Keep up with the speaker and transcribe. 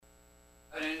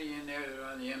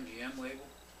on the MGM label?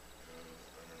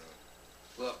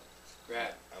 Look,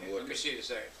 grab. Let me see it a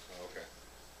second. Oh, okay.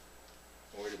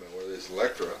 Oh, wait a minute. What is this?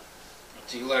 Electra?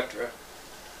 It's Electra.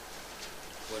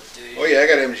 Oh yeah, I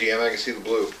got MGM. I can see the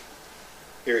blue.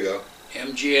 Here we go.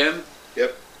 MGM?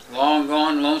 Yep. Long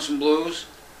Gone Lonesome Blues?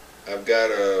 I've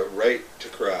got a Right to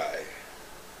Cry.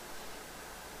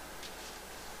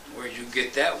 Where'd you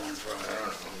get that one from? I don't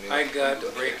know. I Got to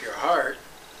Break Your Heart.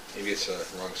 Maybe it's the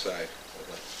wrong side.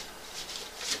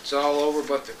 It's all over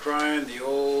but the crying, the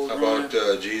old... How about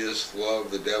Jesus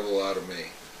Love the Devil Out of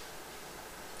Me?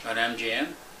 On MGM?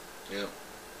 Yeah.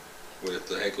 With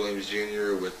the Hank Williams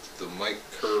Jr., with the Mike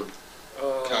Curb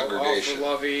congregation.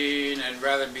 All for Loving, I'd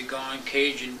Rather Be Gone,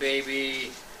 Cajun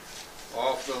Baby,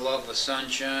 All for the Love of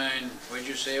Sunshine. What did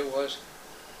you say it was?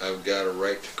 I've Got a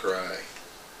Right to Cry.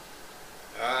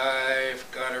 I've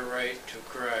Got a Right to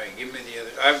Cry. Give me the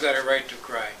other. I've Got a Right to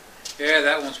Cry. Yeah,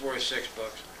 that one's worth $6.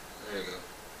 There you go.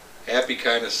 Happy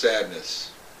Kind of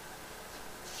Sadness.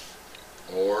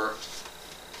 Or,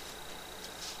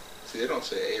 see, they don't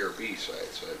say A or B side,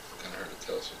 so it's kind of hard to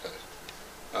tell sometimes.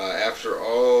 After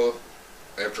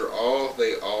all,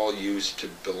 they all used to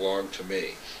belong to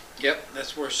me. Yep,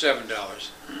 that's worth $7. Okay.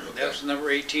 That's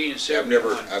number 18 and Yeah,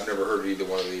 71. I've never heard of either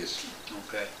one of these.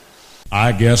 Okay.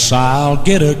 I guess I'll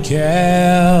get a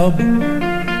cab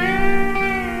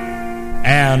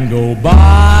and go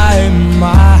by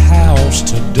my house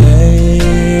today.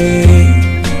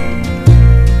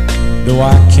 Though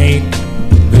I can't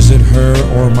visit her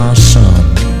or my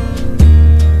son,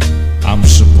 I'm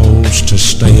supposed to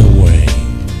stay away.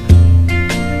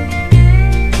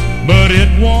 But it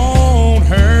won't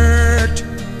hurt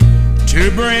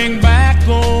to bring back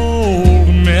old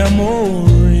memories,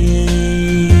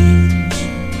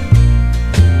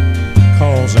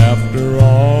 'cause after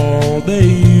all, they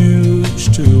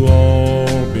used to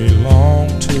all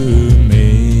belong to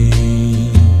me.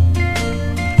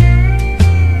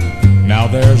 Now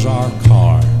there's our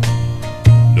car,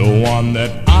 the one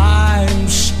that I'm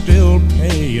still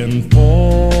paying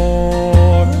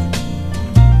for,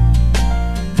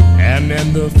 and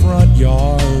in the front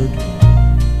yard,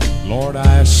 Lord,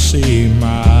 I see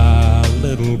my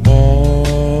little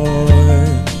boy,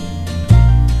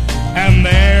 and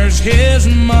there's his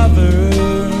mother.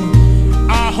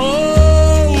 I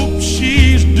hope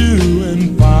she's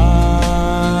doing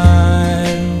fine.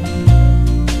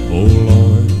 Oh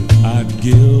Lord, I'd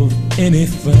give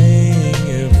anything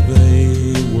if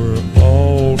they were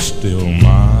all still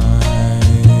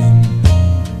mine.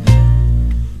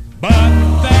 But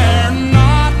they're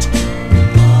not,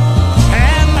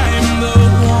 and I'm the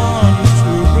one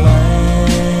to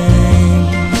blame.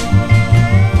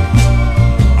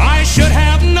 I should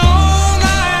have known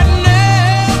I'd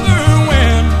never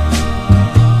win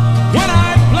when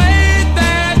I played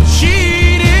that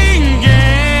cheating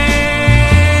game.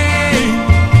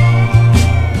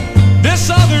 This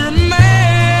other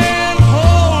man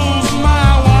holds my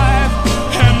wife,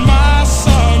 and my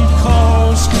son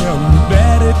calls him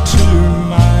daddy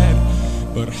tonight.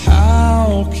 But how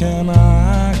can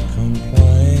I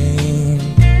complain?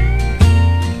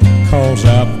 'Cause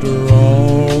after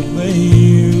all, they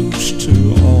used to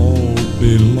all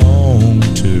belong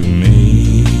to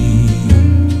me.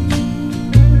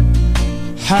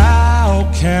 How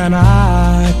can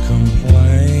I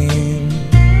complain?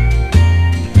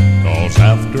 'Cause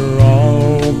after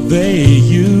all, they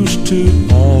used to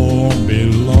all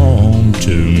belong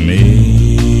to me.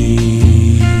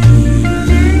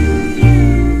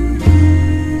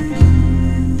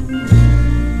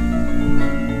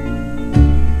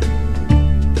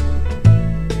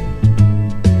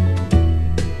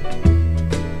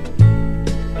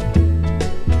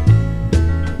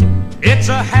 It's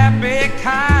a happy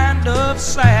kind of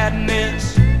sadness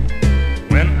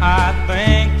when I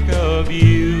think of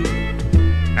you,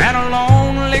 and a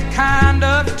lonely kind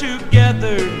of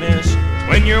togetherness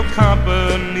when your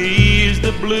company's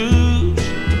the blues.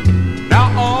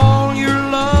 Now all your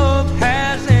love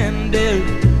has ended,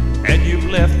 and you've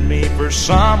left me for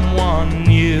someone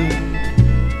new.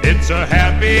 It's a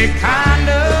happy kind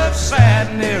of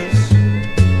sadness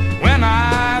when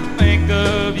I think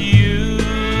of you.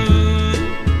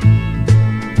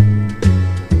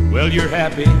 Well, you're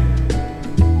happy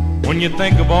when you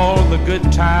think of all the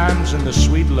good times and the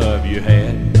sweet love you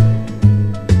had.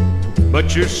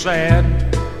 But you're sad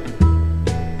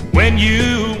when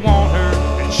you want her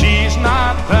and she's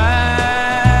not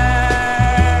there.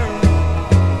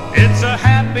 It's a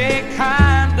happy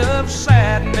kind of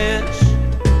sadness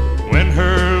when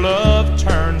her love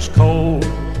turns cold.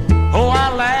 Oh,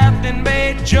 I laughed and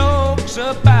made jokes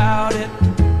about it,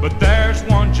 but there's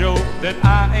one joke that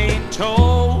I ain't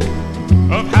told,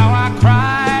 of how I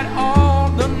cried all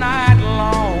the night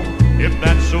long. If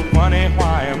that's so funny,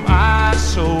 why am I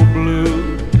so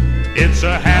blue? It's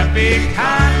a happy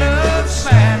kind of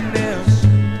sadness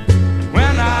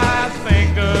when I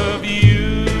think of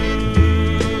you.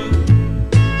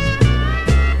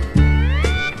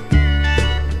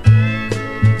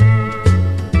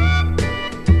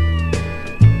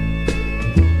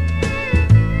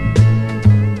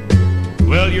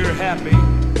 Well, you're happy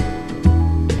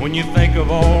when you think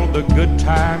of all the good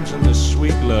times and the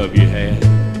sweet love you had.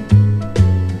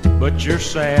 But you're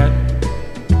sad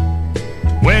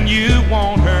when you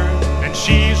want her and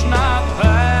she's not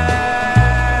there.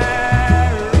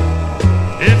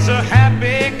 It's a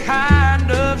happy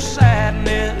kind of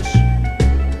sadness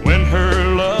when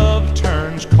her love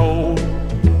turns cold.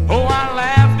 Oh, I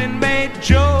laughed and made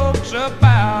jokes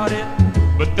about it,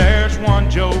 but there's one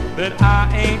joke that I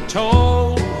ain't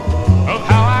told, of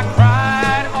how I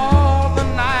cried all the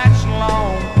nights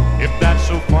long. If that's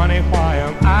so funny, why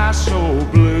am I so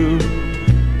blue?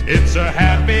 It's a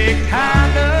happy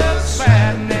kind of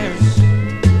sadness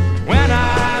when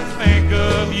I think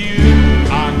of you.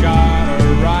 I got a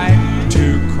right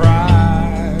to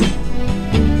cry.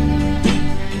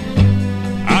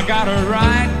 I got a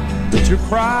right to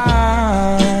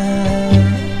cry.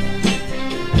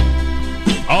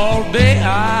 All day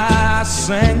I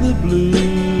sang the blues.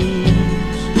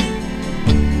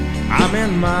 I'm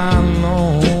in my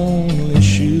lonely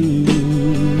shoes.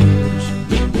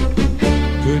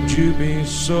 Could you be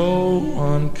so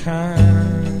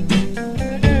unkind?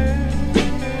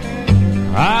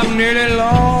 I've nearly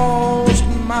lost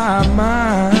my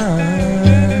mind.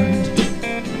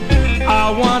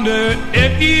 I wonder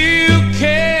if you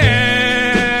care.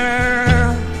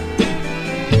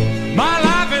 My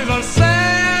life is a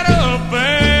sad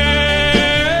affair.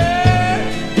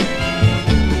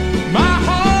 My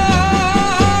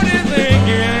heart is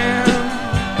aching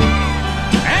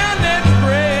and it's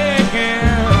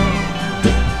breaking,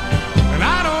 and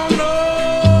I don't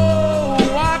know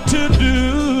what to do.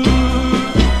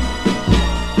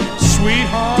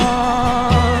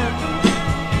 Sweetheart,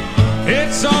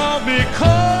 it's all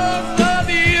because of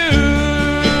you.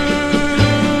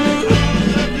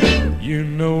 You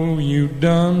know you've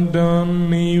done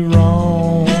me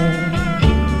wrong.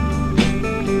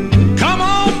 Come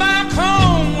on back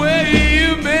home where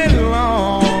you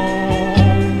belong.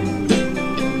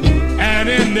 And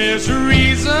in this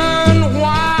reason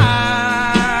why,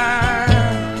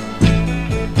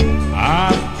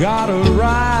 I've got a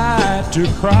right to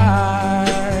cry.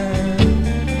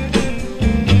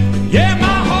 Yeah,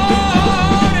 my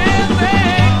heart is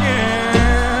aching,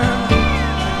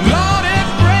 Lord,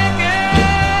 it's breaking,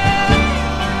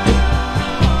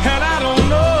 and I don't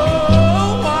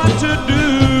know what to do.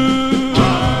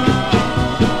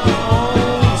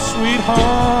 Oh,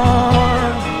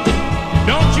 sweetheart,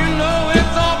 don't you know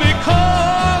it's all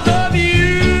because of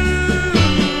you?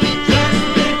 Just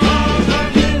because of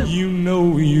you. You know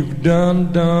you've done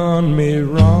me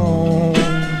wrong.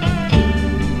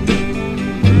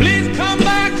 Please come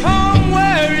back home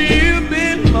where you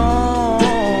belong.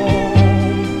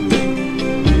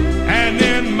 And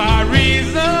in my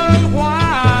reason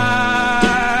why,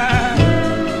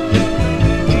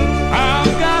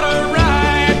 I've got a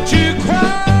right to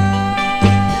cry.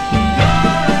 Got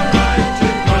a right to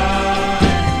cry.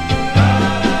 Got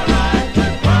a right to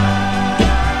cry.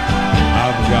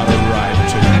 I've got a right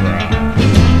to cry.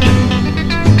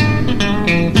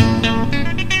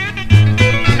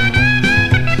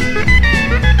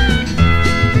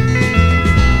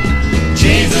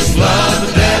 Jesus loved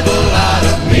the devil out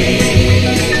of me.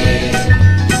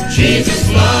 Jesus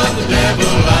loved the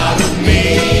devil out of me.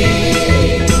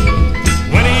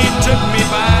 When he took me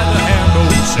by the hand,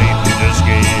 old Satan just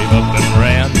gave up and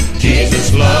ran. Jesus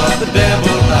loved the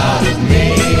devil out of me.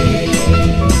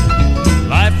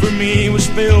 Life for me was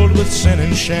filled with sin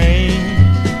and shame,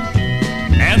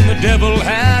 and the devil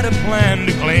had a plan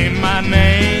to claim my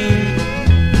name.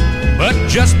 But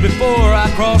just before I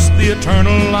crossed the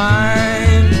eternal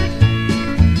line,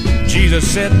 Jesus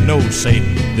said, "No,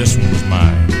 Satan, this one's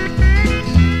mine."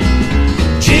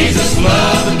 Jesus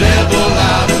loved the devil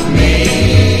out of me.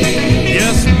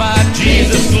 Yes, my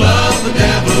Jesus loved the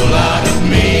devil out of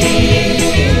me.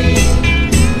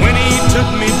 When he took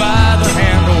me by the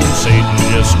hand, old Satan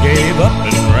just gave up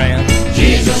and ran.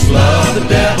 Jesus loved the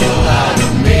devil out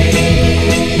of me.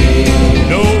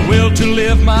 No will to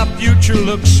live, my future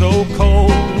looked so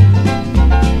cold.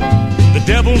 The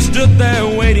devil stood there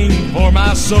waiting for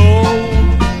my soul.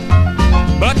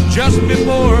 But just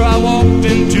before I walked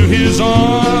into his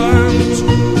arms,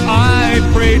 I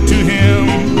prayed to him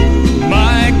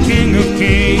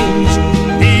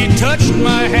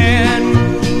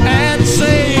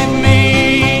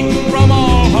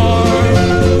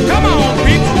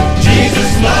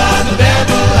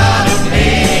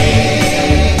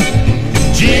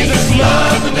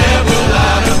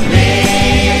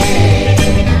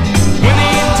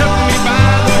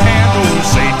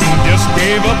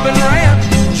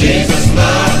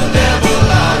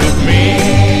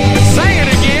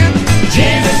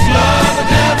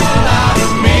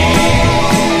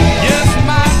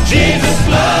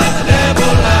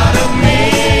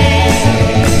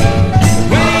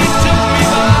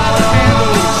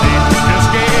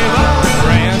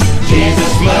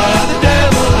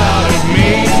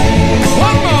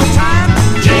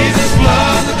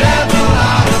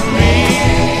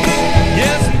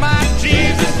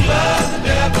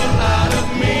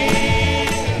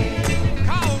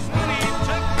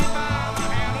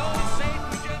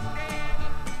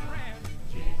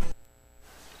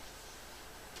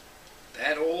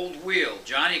Field,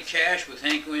 Johnny Cash with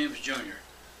Hank Williams Jr.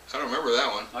 I don't remember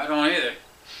that one. I don't either.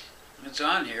 It's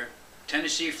on here.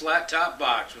 Tennessee Flat Top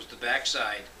Box was the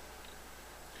backside,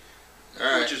 All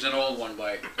right. which is an old one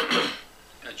by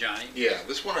Johnny. Yeah,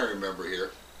 this one I remember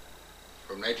here.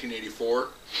 From 1984.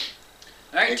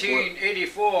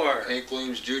 1984. Hank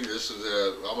Williams Jr. This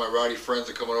is All My Rowdy Friends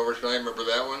Are Coming Over Tonight. Remember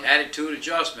that one? Attitude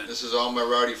Adjustment. This is All My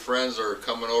Rowdy Friends Are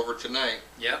Coming Over Tonight.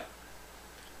 Yep.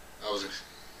 I was...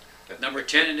 Number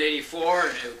 10 in 84.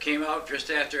 It came out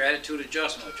just after Attitude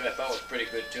Adjustment, which I thought was pretty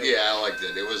good too. Yeah, I liked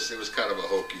it. It was kind of a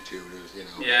hokey tune. It was, you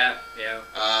know. Yeah.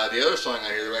 The other song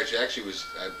I hear that actually was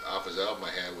off his album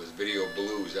I had was Video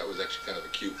Blues. That was actually kind of a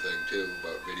cute thing too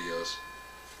about videos,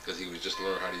 because he was just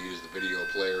learning how to use the video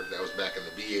player. That was back in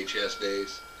the VHS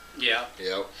days. Yeah.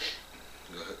 Yep.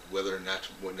 Whether or not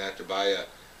to buy a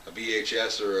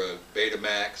VHS or a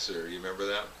Betamax, or you remember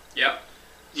that? Yep.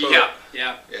 So, yeah.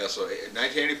 Yeah, so in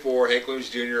 1984, Hank Williams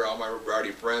Jr., All My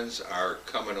Rowdy Friends Are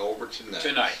Coming Over Tonight.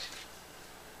 Tonight.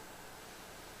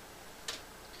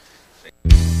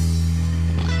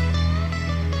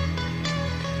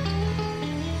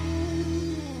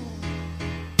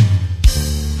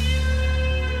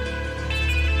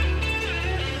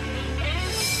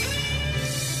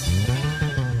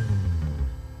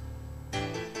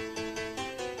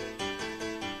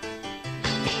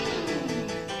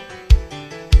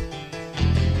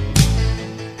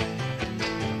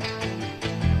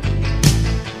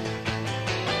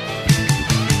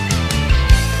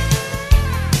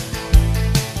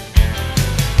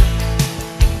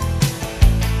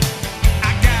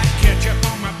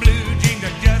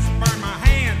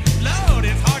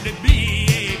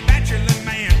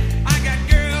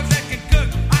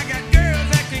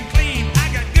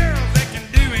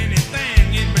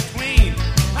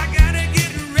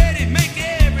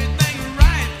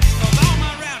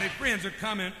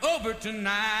 Coming over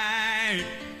tonight.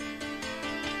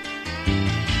 Do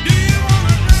you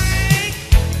wanna drink?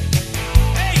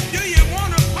 Hey, do you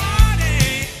wanna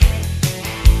party?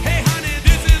 Hey, honey,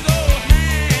 this is old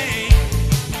Hank,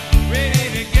 ready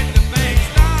to get the thing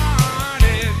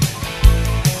started.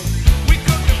 We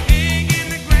cooked a pig in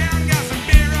the ground, got some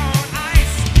beer on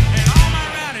ice, and all my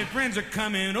rowdy friends are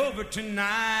coming over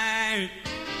tonight.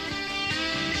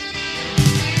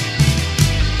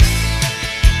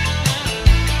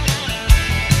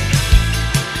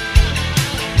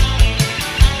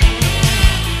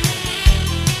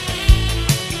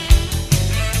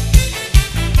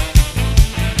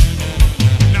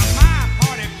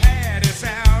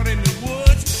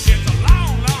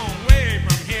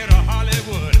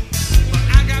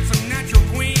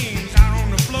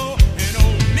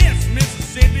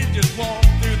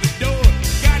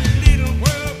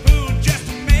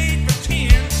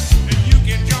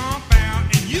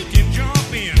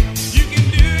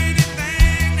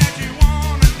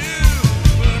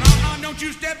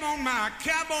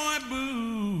 Cowboy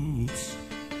boots.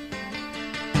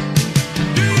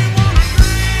 Do you wanna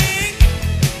drink?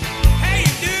 Hey,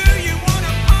 do you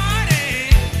wanna party?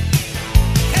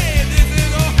 Hey, this is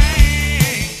old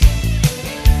Hank,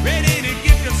 ready to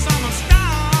get the summer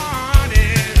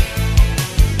started.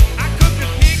 I cooked a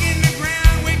pig in the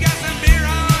ground, we got some beer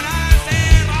on ice,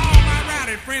 and all my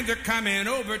rowdy friends are coming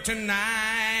over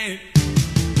tonight.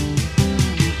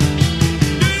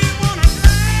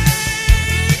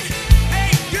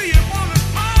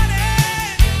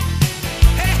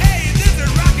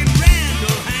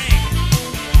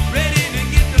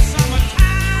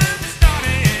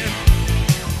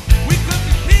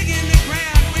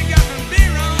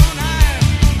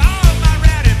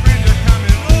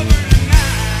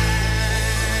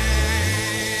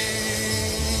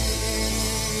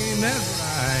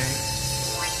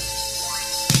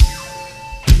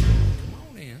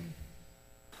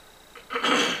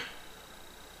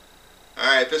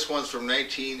 This one's from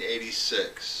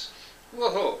 1986.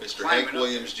 Whoa, Mr. Hank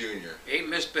Williams Jr. Ain't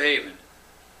Misbehaving.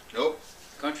 Nope.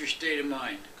 Country State of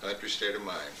Mind. Country State of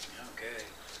Mind. Okay.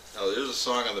 Now, there's a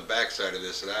song on the backside of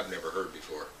this that I've never heard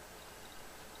before.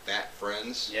 Fat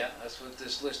Friends. Yeah, that's what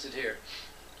this listed here.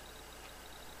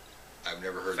 I've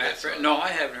never heard Fat that song. No, I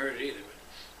haven't heard it either.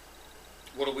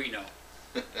 But what do we know?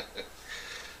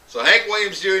 So Hank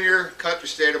Williams Jr., Country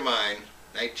State of Mind,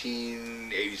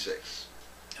 1986.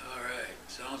 All right,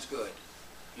 sounds good.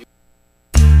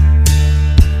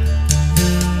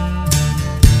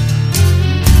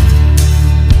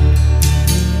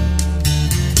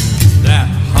 That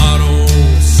hot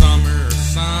old summer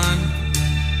sun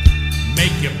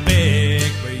make you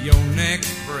beg for your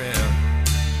next breath.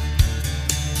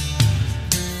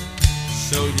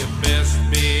 So you best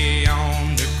be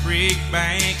on the creek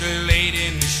bank late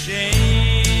in the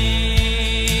shade.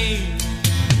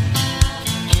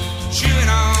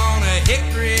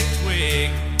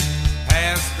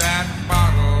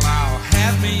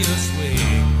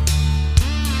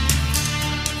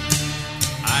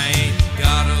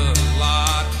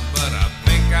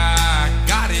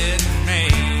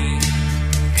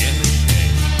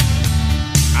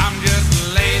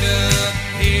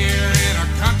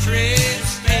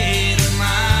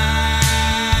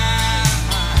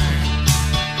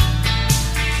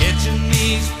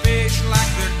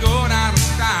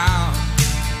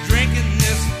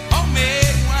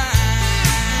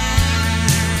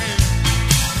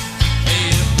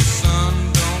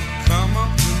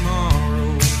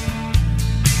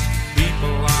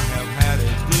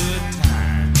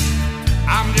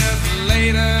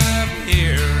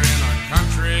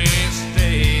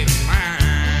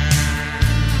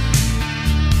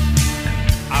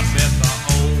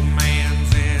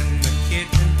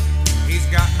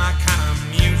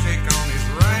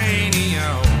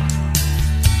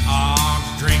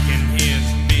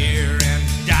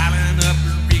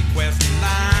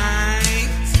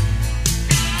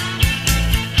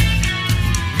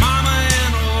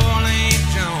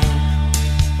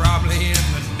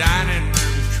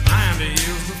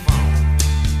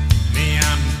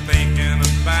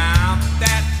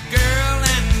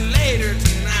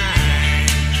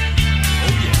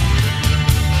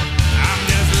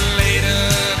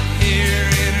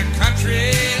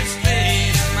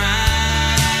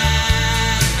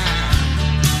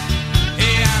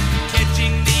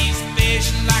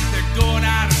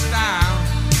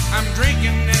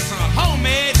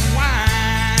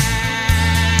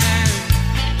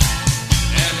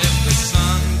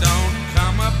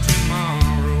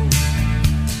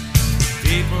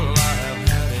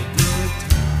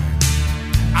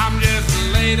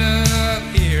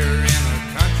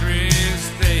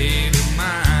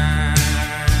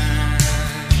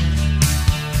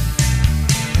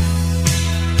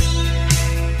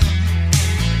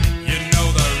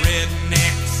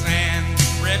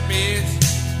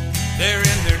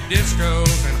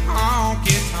 discos and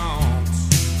honky tonks.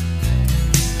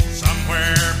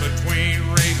 Somewhere between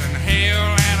raising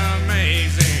hell and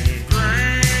amazing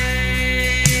grace.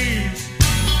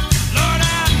 Lord,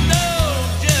 I know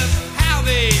just how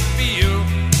they feel.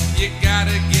 You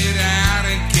gotta get out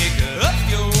and kick up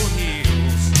your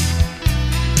heels.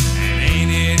 And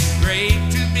ain't it great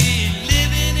to be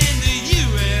living in the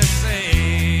USA?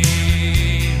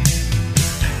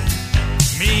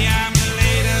 Me, I'm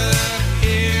laid up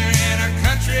here in a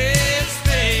country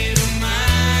state of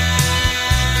mind,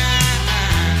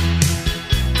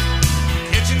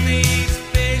 catching these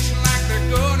fish like they're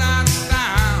going out of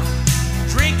style,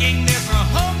 drinking this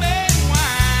homemade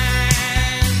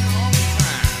wine all the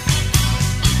time.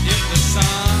 If the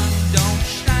sun don't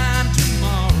shine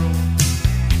tomorrow,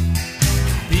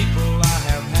 people, I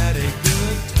have had a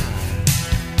good time.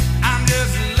 I'm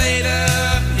just laid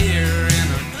up here in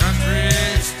a country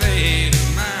state of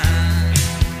mind.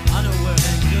 I know where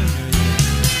that good is.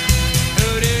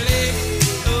 Oh, the lady,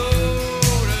 oh,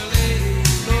 the lady,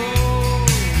 oh,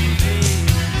 the lady.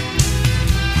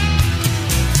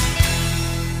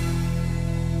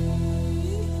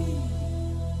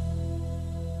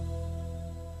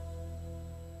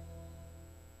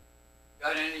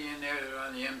 Got any in there that are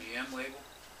on the MGM label?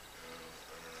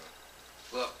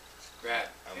 Look, grab.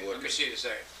 I'm Hey, let me looking. see it a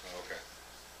second. Oh, okay.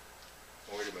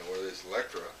 Oh, wait a minute, what is this?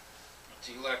 Electra? It's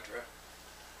Electra.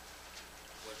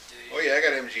 What the Oh yeah, I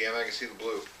got MGM, I can see the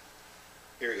blue.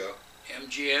 Here we go.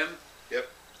 MGM? Yep.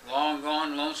 Long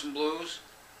Gone Lonesome Blues?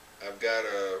 I've got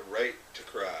a Right to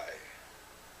Cry.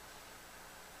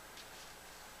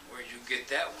 Where'd you get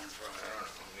that one from? I don't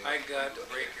know. I got To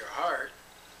Break Your Heart.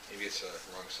 Maybe it's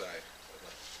wrong side.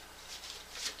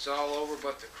 It's all over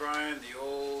but the crying, the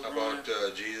old How rhyme.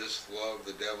 about Jesus Love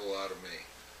the Devil Out of Me?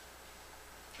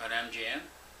 On MGM?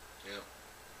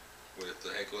 With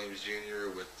Hank Williams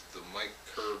Jr., with the Mike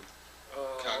Curb.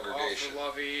 Oh, Congregation.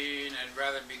 All for Loving, I'd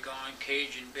Rather Be Gone,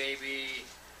 Cajun Baby,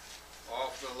 All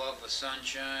for the Love of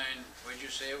Sunshine. What'd you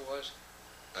say it was?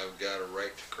 I've got a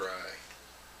Right to Cry.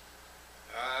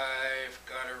 I've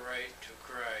Got a Right to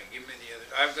Cry. Give me the other.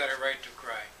 I've Got a Right to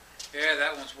Cry. Yeah,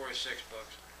 that one's worth $6.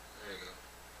 There you go.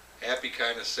 Happy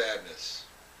Kind of Sadness.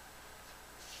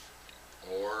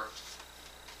 Or,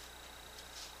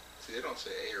 see, they don't say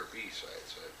A or B side,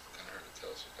 so it's kind of hard to tell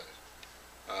sometimes.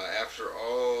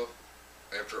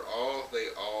 After all, they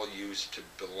all used to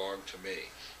belong to me.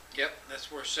 Yep,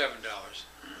 that's worth $7.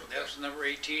 That's number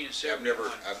 18 and Yeah,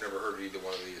 71. I've never heard either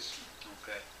one of these.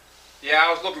 Okay. Yeah,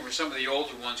 I was looking for some of the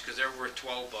older ones because they're worth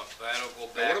 $12, but I don't go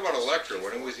Now, back. what about to Electra?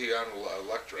 64. When was he on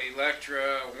Electra?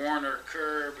 Electra, Warner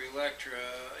Curb, Electra.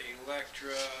 Yeah,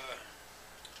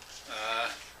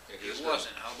 'cause It this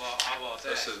wasn't. How about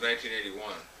This that? is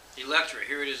 1981. Electra.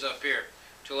 Here it is up here.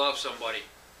 To Love Somebody.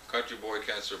 Country Boy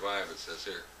Can't Survive, it says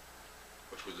here,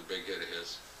 which was a big hit of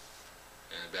his.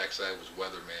 And the backside was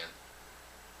Weatherman.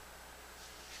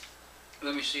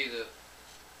 Let me see the.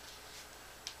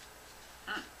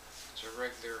 It's a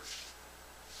regular.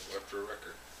 Electra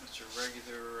record. It's a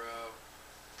regular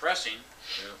pressing.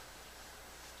 Yeah.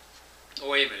 Oh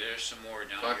wait a minute. There's some more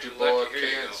down Country here. Boy Electra, here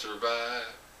you Can't go. Survive.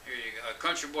 Here you go.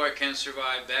 Country Boy Can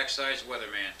Survive. Backside's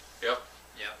Weatherman. Yep.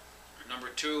 Yep. Number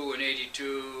 2 and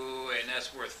 82, and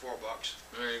that's worth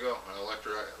 $4. There you go. And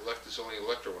Electra's only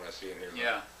Electra when I see it here.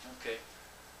 Yeah. Okay.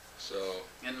 So,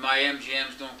 And my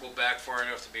MGMs don't go back far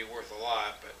enough to be worth a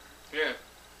lot, but yeah.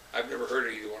 I've never heard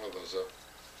of either one of those, though.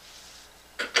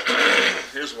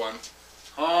 Here's one.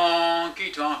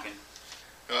 honky tonkin'.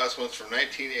 No, this one's from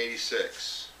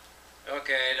 1986.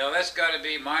 Okay, now that's got to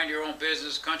be Mind Your Own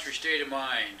Business, Country State of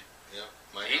Mind. Yep.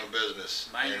 Mind Your Own Business.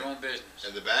 Mind Your Own Business.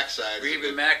 And the backside is a Reba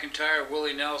good- McEntire,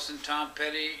 Willie Nelson, Tom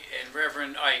Petty, and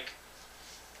Reverend Ike.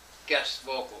 Guest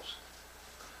vocals.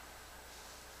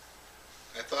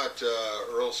 I thought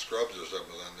Earl Scrubs or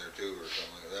something was on there too, or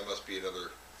something. That must be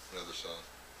another song.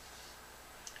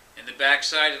 And the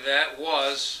backside of that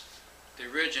was, the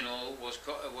original was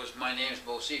My Name's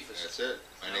Bocephus. That's it.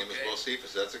 My name is Okay.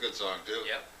 Bocephus. That's a good song too.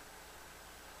 Yep.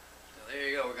 So there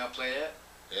you go. We're gonna play that.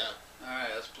 Yeah. All right,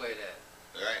 let's play that.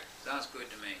 All right. Sounds good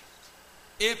to me.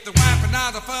 If the wife and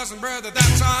I are fussing, brother,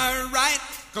 that's alright.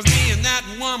 Cause me and that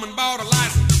woman bought a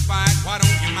license to fight. Why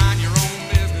don't you mind your own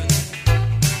business?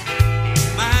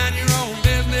 Mind your own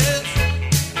business.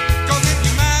 Cause if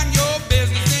you mind your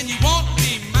business, then you won't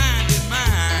be minding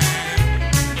mine.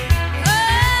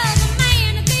 Oh, the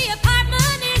man at the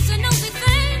apartment is a nosy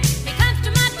thing. He comes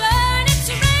to my door and it's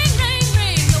a ring, ring,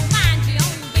 ring. Don't mind your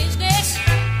own business.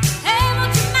 Hey,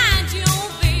 won't you mind your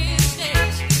own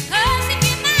business? 'Cause if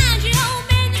you mind your own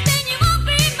business, then you won't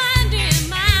be minding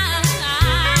mine.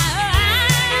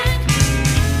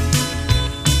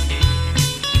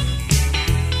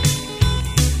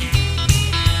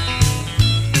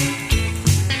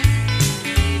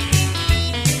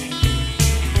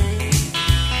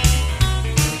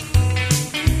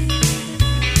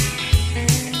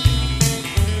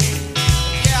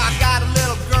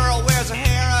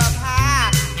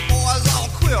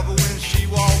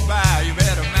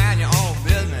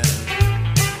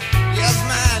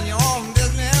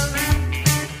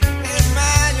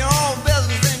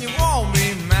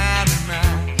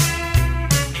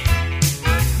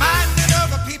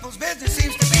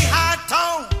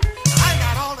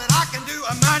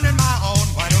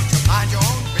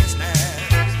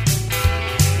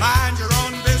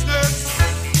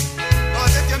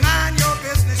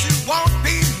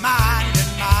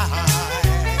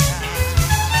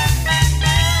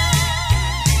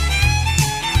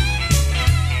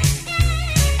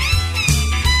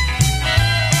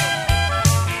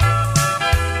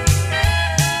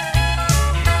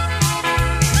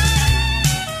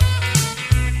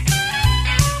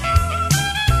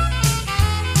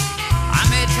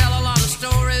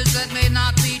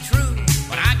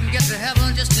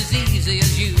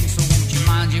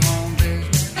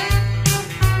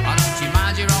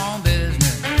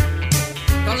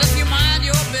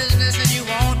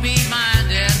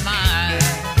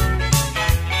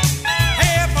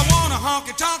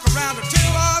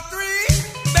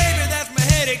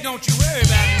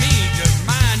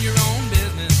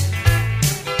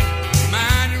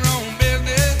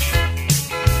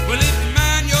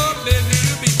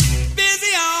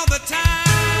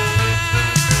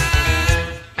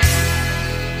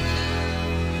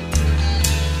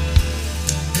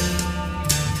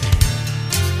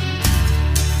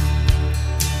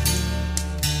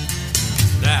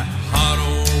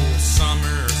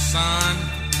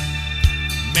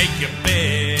 you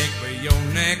beg for your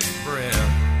next breath.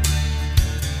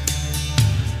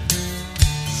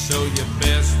 So you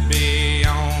best be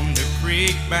on the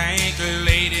creek bank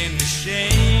laid in the shade,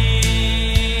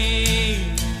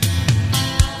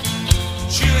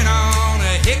 chewing on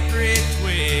a hickory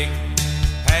twig.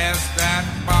 Pass that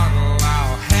bottle,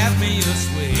 I'll have me a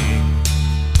swig.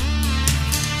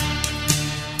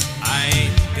 I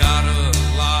ain't got a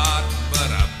lot, but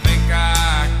I think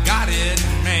I got it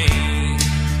made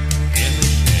in the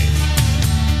shade.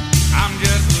 I'm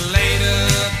just laid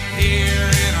up here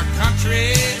in a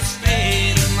country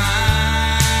state of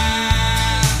mind,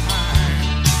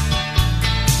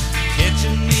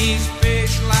 catching these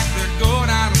fish like they're going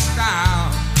out of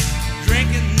style,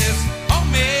 drinking this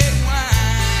homemade wine.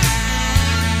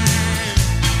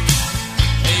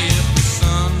 Hey, if the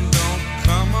sun don't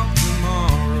come up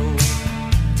tomorrow,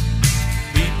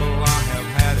 people, I have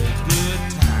had a good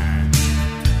time.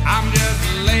 I'm just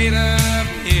laid up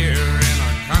here in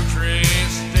a country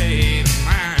state of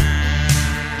mind.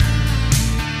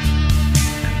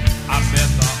 I bet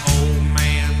the old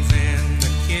man's in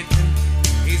the kitchen.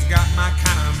 He's got my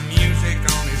kind of music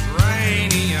on his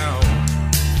radio.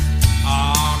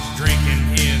 Oh, drinking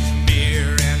his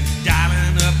beer and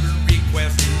dialing up the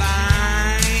request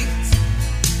lines.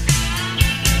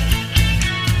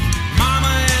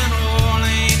 Mama and old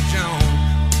Aunt Joan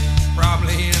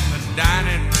probably in the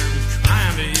dining room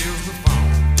trying to use the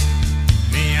phone.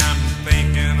 Me, I'm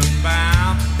thinking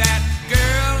about that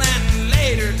girl and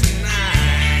later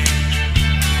tonight.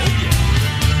 Oh yeah,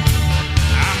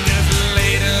 I'm just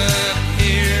laid up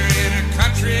here in a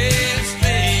country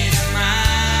state of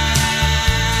mind.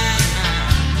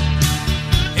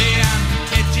 Hey, I'm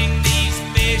catching these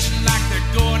fish like they're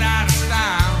going out of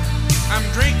style. I'm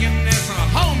drinking this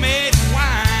homemade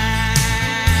wine.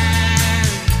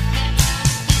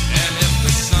 And if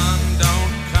the sun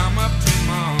don't come up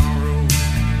tomorrow,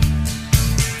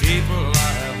 people,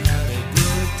 I have had a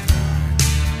good time.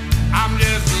 I'm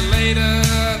just laid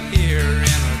up here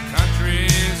in a country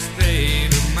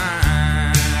state of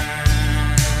mind.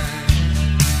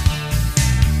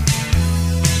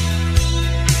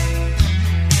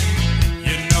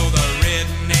 You know the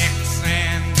rednecks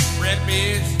and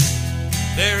preppies,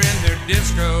 they're in their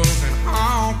discos and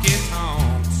honky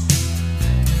tonks,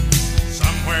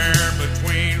 somewhere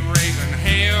between raising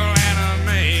hell and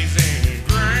amazing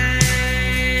grace.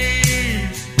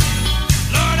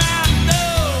 Lord, I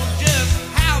know just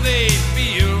how they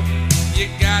feel. You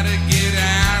gotta get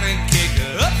out and kick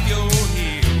up your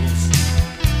heels.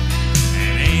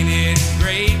 And ain't it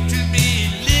great to be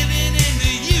living in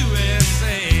the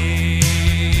USA?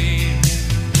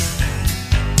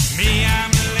 Me,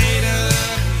 I'm laid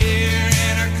up here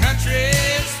in a country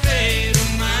state of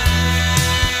mind,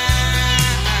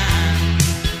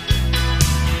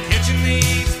 catching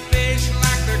these fish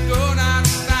like they're going out of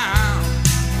style,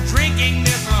 drinking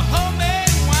this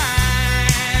homemade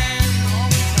wine all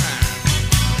the time.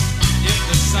 If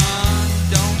the sun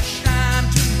don't shine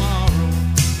tomorrow,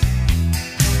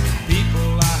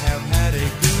 people, I have had a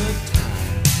good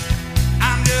time.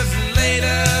 I'm just laid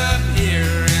up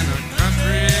here in a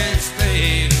country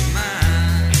state of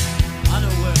mind. I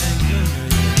know where that good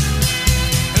is.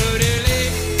 Oh, the lady,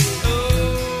 oh,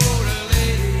 the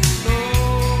lady,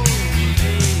 oh, the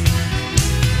lady.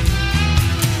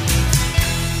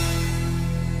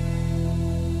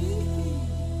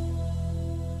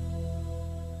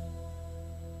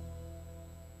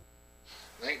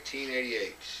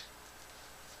 1988.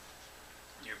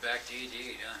 You're back to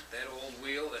 88, huh? That old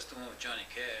wheel, that's the one with Johnny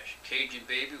Cash. Cajun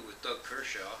Baby with Doug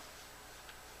Kershaw.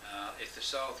 If the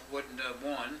South wouldn't have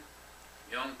won,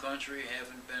 Young Country,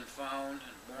 Haven't Been Found,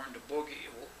 and Born to Boogie.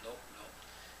 Oh, no.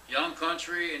 Young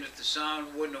Country, and If the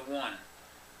Sound wouldn't have won.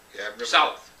 Yeah,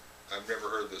 South. I've never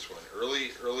heard this one.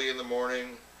 Early in the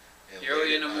morning. And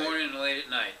Early late in the at night. morning and late at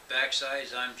night.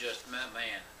 Backsides, I'm Just a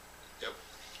Man. Yep.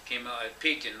 Came out, it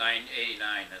peaked in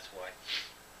 1989, that's why.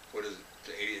 What is it?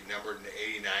 The 80 number in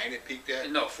 89 it peaked at?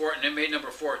 No, and it made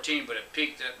number 14, but it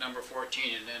peaked at number 14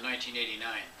 in 1989.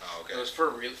 Oh, okay. It was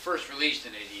first released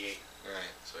in 88. All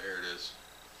right, so here it is.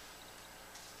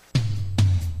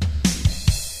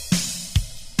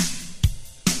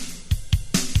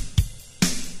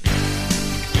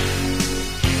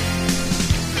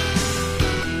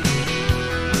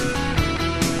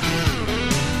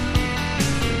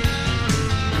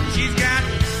 She's got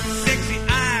sexy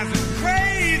eyes and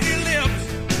crazy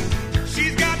lips.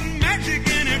 She's got magic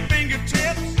in her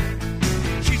fingertips.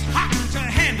 She's hot to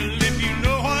handle if you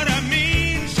know what I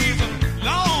mean. She's a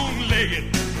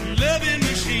long-legged, loving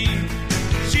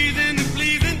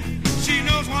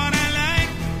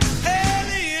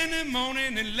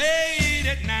late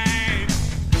at night.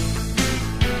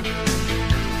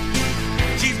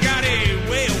 She's got a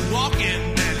way of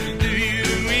walking that'll do you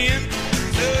in.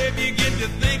 So if you get to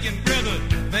thinking, brother,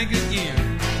 think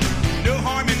again. No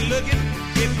harm in looking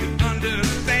if you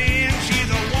understand. She's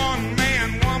a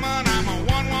one-man woman, I'm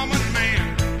a one-woman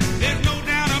man. There's no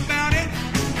doubt about it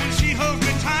when she holds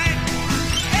me tight.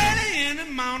 Early in the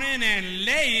morning and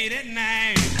late at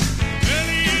night.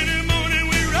 Early in the morning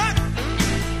we rock.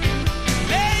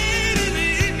 Late in the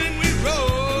evening we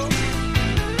roll.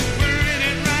 We're in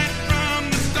it right from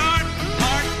the start,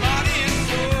 heart, body, and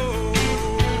soul.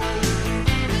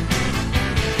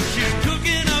 She's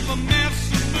cooking up a mess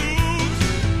of moves.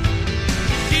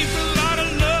 Keeps a lot of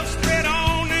love spread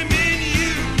on the menu.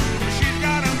 She's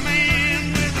got a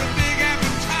man with a big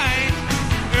appetite.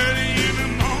 Early in the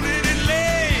morning and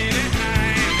late at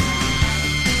night.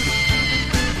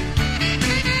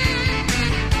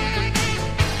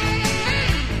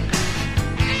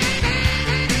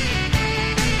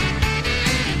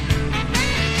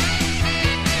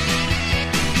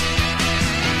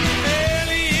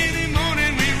 Early in the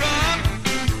morning we rock.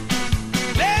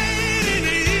 Late in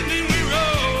the evening we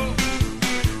roll.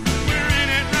 We're in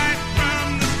it right from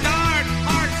the start,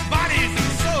 hearts, bodies,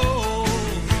 and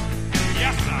souls.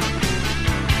 Yes, sir.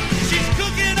 She's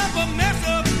cooking up a mess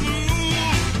of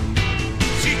food.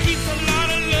 She keeps a lot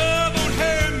of love on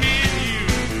her menu.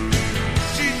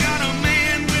 She's got a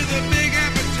man with a big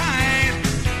appetite.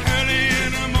 Early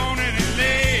in the morning and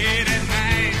late at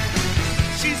night.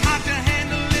 She's hot to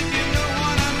handle if you know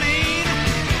what I mean.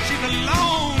 She's a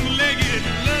long-legged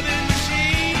loving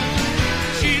machine.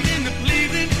 She's into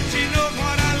pleasing. She knows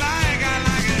what I like. I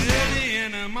like it early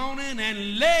in the morning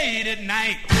and late at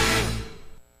night.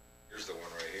 Here's the one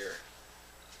right here.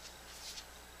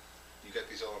 You got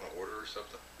these all in order or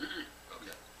something?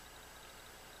 Okay.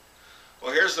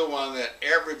 Well, here's the one that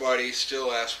everybody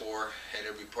still asks for at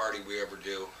every party we ever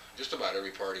do. Just about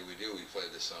every party we do, we play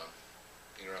this song.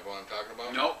 You know what I'm talking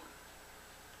about? Nope.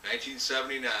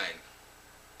 1979.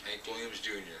 Hank Williams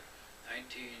Jr.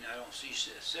 19, I don't see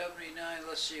 79.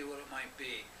 Let's see what it might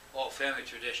be. Oh, Family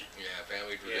Tradition. Yeah,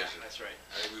 Family Yeah, Tradition. that's right.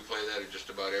 I think we play that at just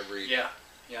about every Yeah,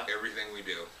 everything we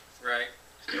do. right.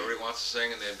 Everybody wants to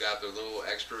sing, and they've got their little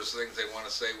extras things they want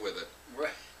to say with it.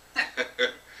 Right.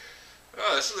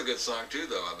 Oh, this is a good song too,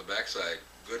 though. On the backside,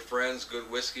 good friends, good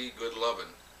whiskey, good lovin'.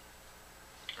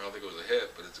 I don't think it was a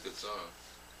hit, but it's a good song.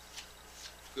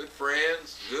 Good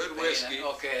friends, good whiskey.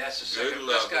 Okay, that's a good second.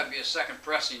 That's lovin'. got to be a second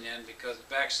pressing then, because the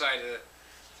backside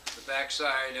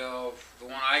of the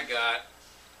one I got,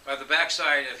 or the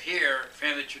backside of here,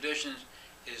 Family Traditions,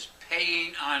 is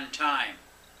Paying on Time.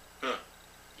 Huh.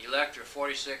 Electra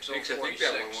 46046.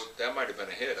 I think that might have been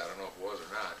a hit. I don't know if it was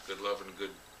or not. Good lovin',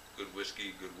 good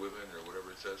whiskey, good women, or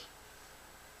whatever it says.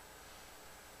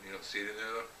 You don't see it in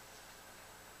there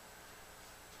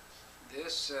though?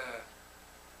 This,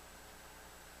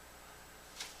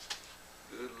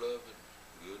 Good lovin',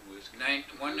 good whiskey.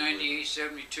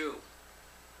 198.72.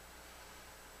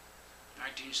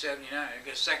 1979. I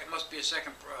guess must be a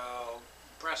second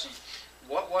pressing.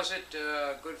 What was it?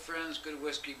 Good friends, good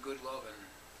whiskey, good lovin'.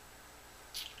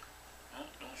 Oh,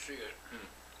 don't see it.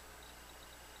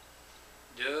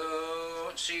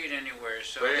 Don't see it anywhere.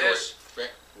 So But anyway, this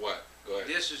what? Go ahead.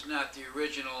 this is not the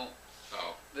original.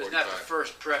 Oh, This is not the 45.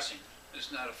 first pressing.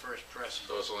 It's not a first pressing.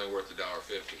 So it's only worth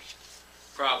 $1.50.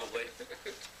 Probably.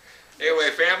 Anyway,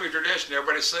 Family Tradition.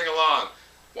 Everybody sing along.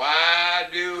 Why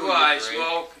do Do you I drink?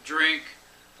 smoke, drink?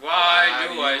 Why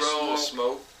do you I roll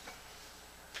smoke?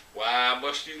 Why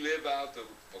must you live out the...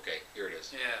 Okay, here it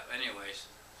is. Yeah, anyways.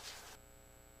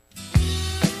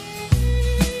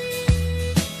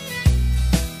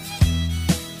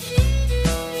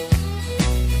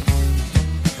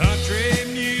 Country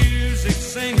music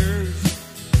singers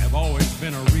have always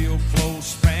been a real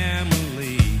close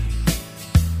family.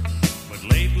 But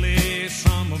lately,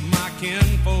 some of my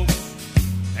kinfolks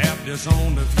have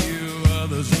disowned a few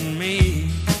others than me.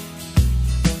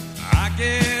 I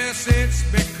guess it's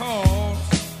because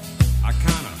I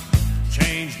kind of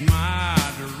changed my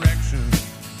direction.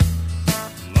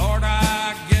 Lord,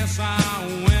 I guess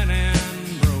I went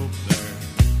and broke their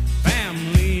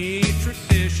family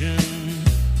tradition.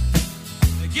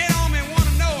 They get on me, want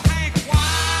to know, Hank,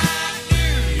 why do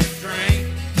you drink?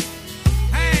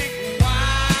 Hank,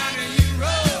 why do you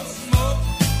roll smoke?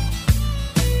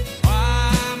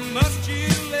 Why must you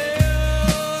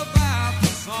live out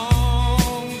the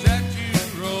songs that you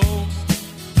wrote?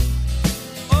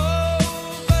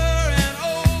 Over and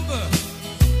over,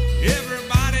 every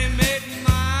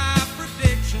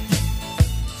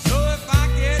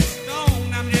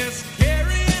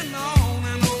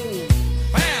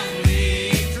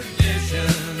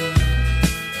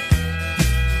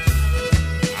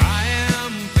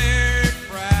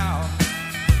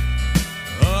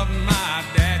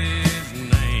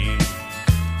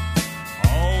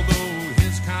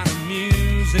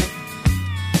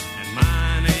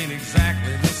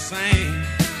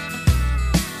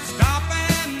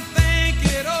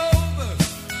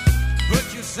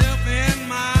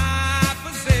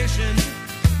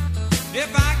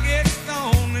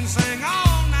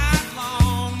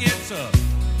it's a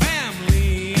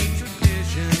family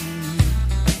tradition.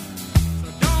 So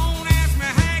don't ask me,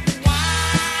 Hank,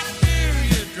 why do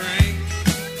you drink?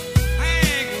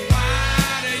 Hank,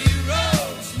 why do you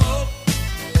roll smoke?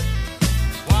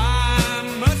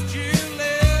 Why must you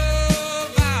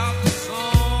live out the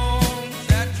songs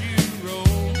that you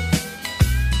wrote?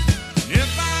 And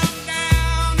if I'm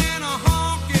down in a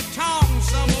honky-tonk,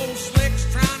 some old slick's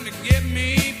trying to give me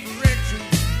friction,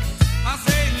 I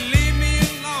say, leave me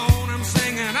alone, I'm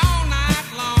singing all night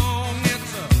long.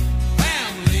 It's a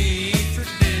family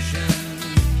tradition.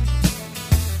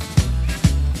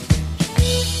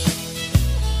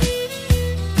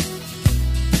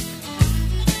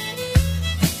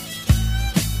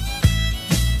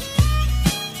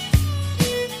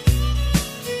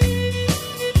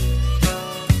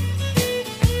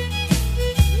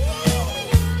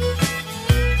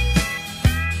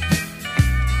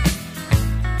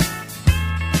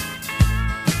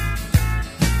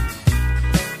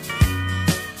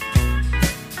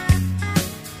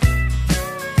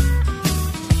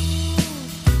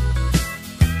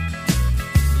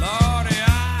 Lordy,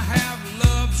 I have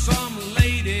loved some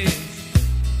ladies,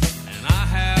 and I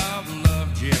have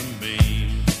loved Jim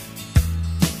Beam,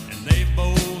 and they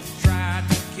both tried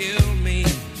to kill me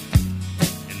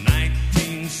in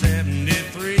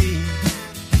 1973.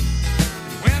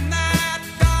 When that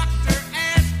doctor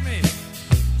asked me,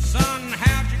 son,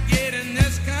 how'd you get in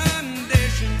this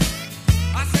condition?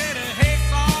 I said, hey,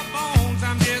 sawbones,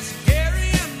 I'm just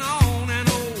carrying on an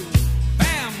old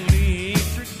family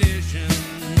tradition.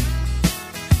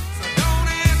 So don't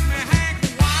ask me, Hank,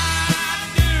 why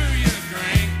do you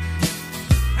drink?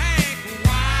 Hank,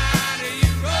 why do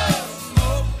you roll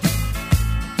smoke?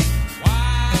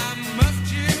 Why must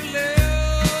you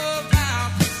live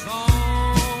out the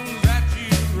songs that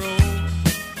you wrote?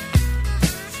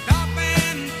 Stop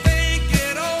and think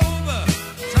it over.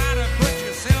 Try to put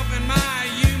yourself in my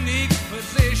unique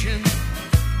position.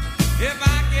 If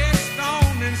I get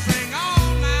stoned and sing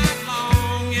all night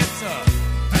long, it's a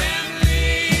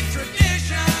family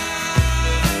tradition.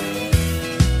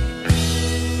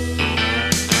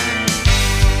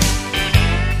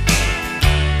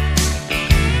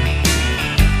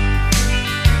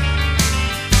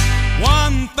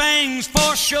 One thing's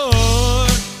for sure,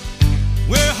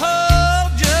 we're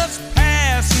all just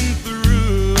passing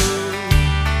through.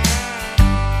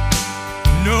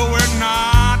 No, we're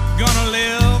not gonna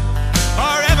live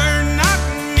forever, not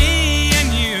me and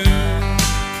you.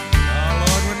 Oh,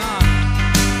 Lord, we're not.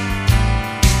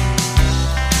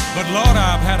 But Lord,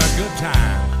 I've had a good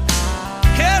time.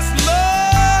 Yes,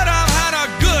 Lord, I've had a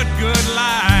good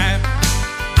life.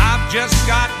 I've just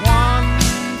got one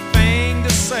thing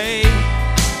to say.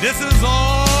 This is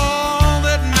all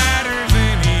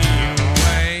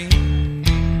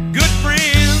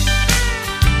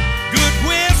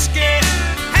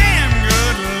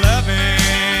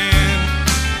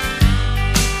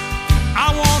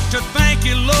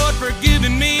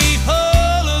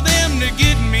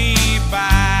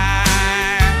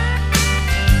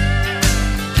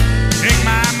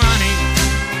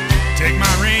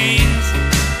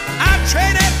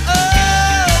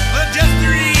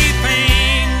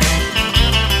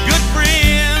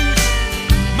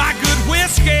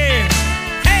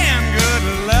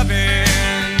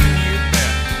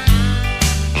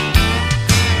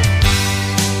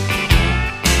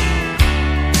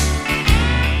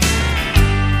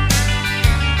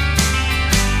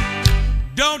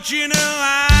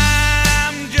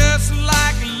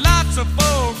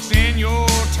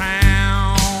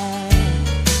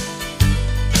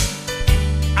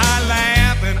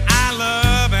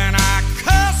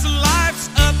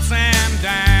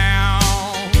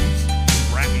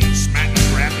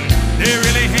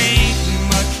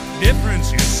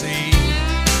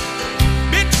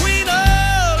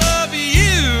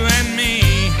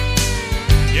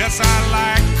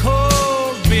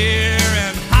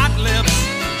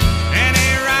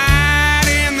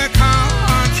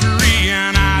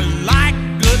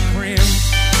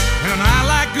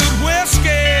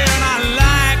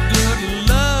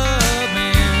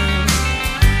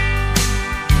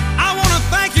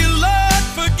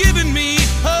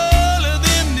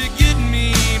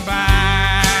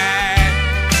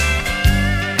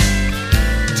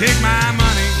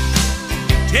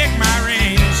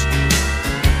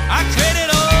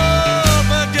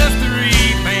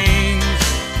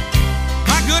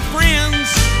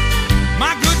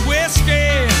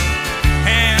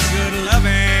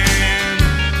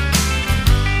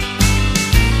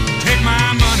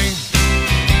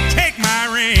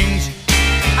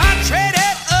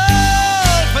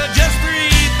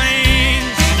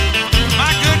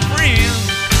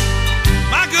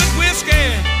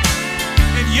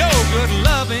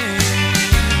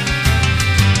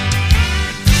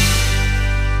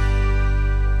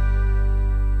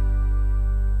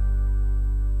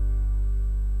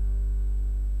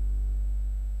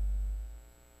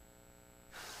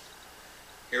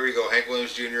Here we go, Hank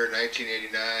Williams Jr.,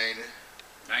 1989.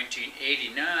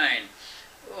 1989.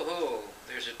 Oh,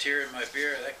 there's a tear in my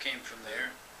beer. That came from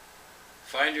there.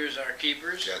 Finders are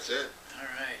keepers. That's it. All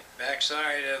right.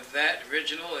 Backside of that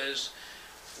original is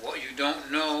What You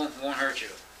Don't Know Won't Hurt You.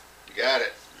 You got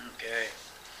it. Okay.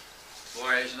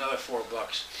 Boy, there's another $4.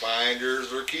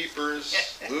 Finders or keepers,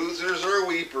 losers or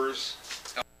weepers.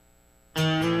 You're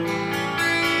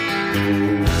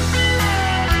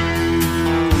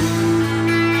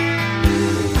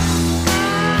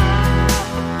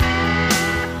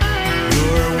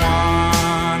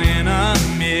one in a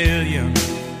million,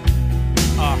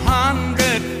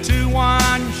 100 to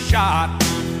 1 shot.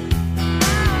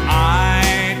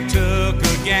 I took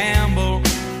a gamble,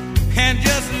 and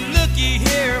just looky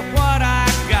here what I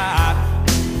got.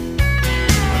 A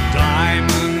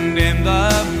diamond in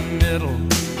the middle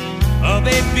of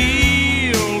a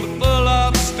field full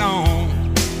of stone,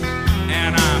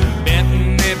 and I'm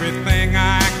betting everything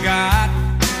I got,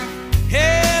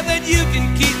 yeah, that you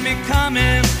can keep me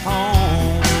coming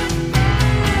home.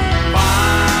 Finders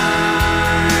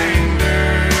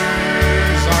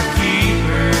are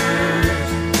keepers,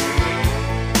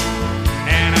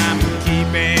 and I'm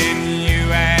keeping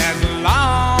you as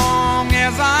long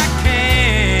as I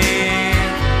can.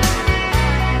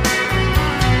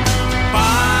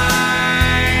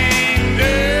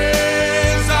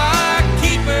 Finders are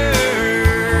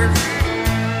keepers,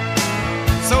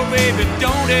 so baby,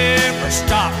 don't ever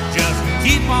stop, just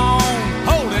keep on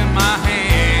holding my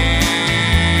hand.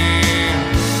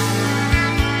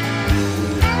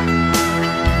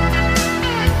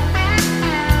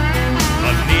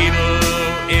 A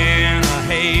needle in a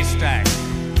haystack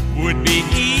would be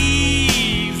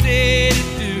easy to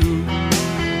do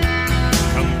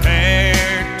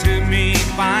compared to me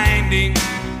finding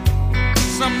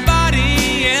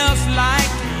somebody else like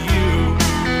you.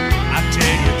 I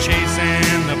tell you,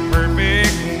 chasing the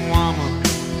perfect woman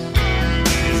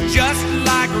is just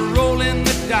like rolling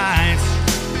the dice.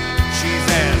 She's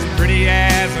as pretty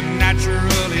as a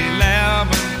natural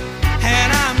 11,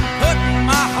 and I'm putting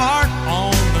my heart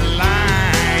on the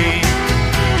line.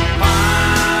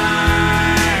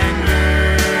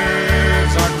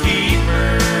 Finders are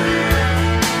keepers,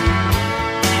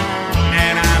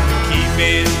 and I'm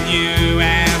keeping you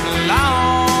as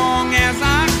long as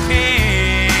I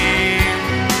can.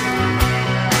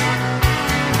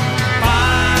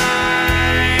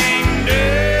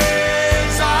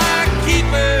 Finders are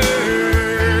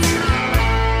keepers,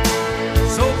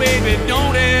 so baby,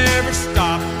 don't ever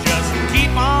stop, just keep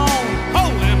on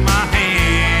holding my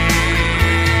hand.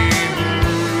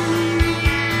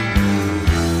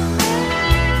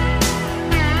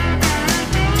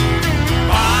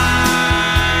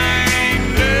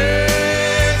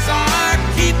 Finders are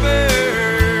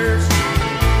keepers,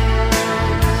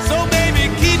 so baby,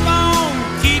 keep on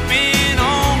keeping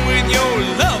on with your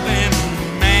loving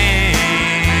man.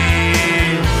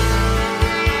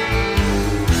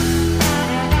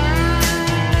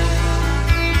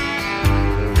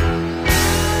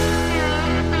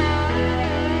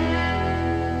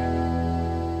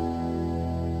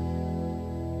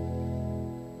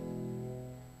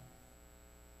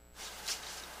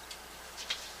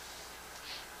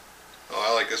 Oh,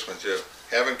 I like this one too.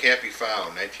 Heaven Can't Be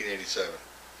Found, 1987.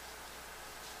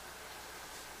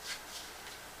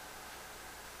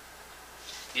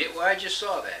 Yeah, well, I just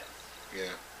saw that.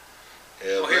 Yeah.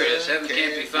 Oh, here it is. Heaven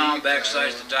Can't Be Found.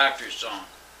 Backside's the Doctor's song.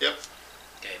 Yep.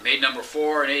 Okay, made number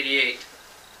 4 in '88.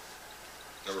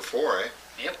 Number 4, eh?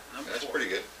 Yep, number That's 4. pretty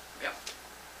good. Yep.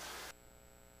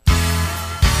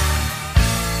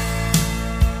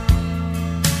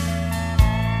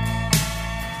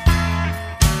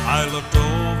 I looked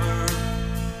over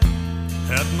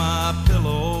at my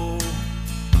pillow,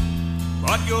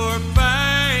 but your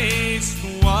face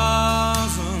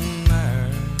wasn't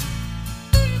there,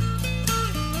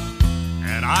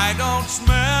 and I don't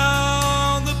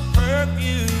smell the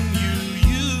perfume you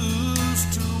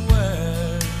used to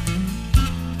wear.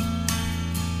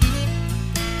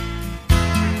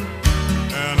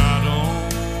 And I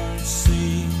don't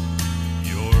see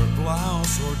your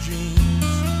blouse or jeans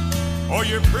or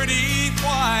your pretty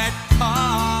white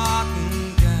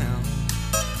cotton gown.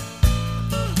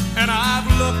 And I've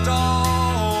looked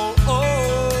all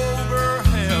over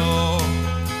hell,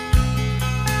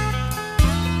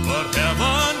 but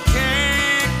heaven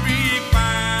can't be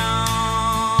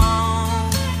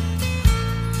found.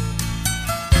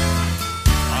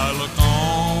 I look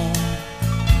on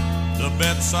the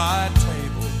bedside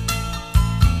table,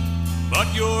 but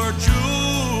your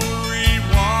jewelry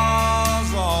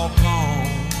all gone,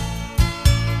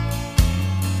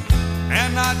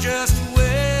 and I just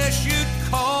wait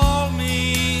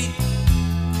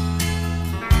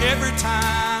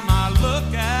time I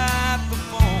look at the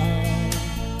phone,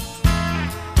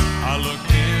 I look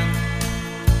in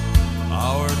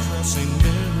our dressing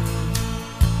mirror,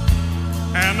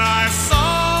 and I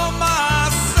saw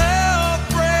myself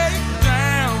break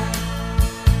down.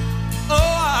 Oh,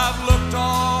 I've looked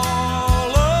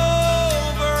all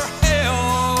over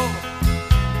hell,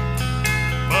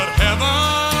 but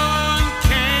heaven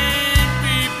can't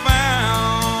be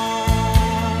found.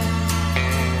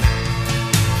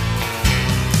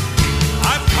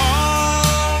 I've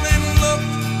called and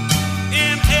looked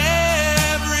in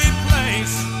every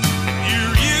place you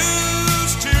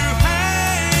used to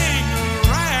hang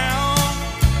around.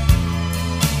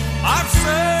 I've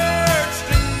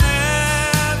searched in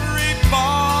every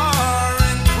bar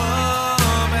and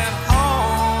club and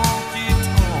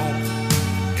honky-tonk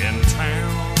in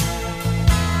town,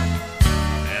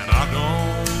 and I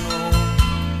don't know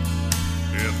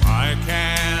if I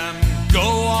can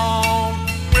go on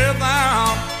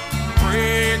without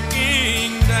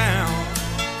breaking down.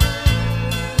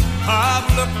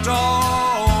 I've looked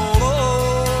all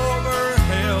over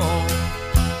hell,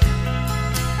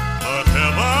 but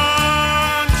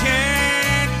heaven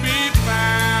can't be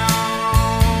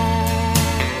found.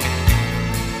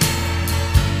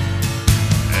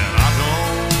 And I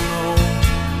don't know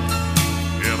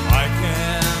if I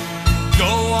can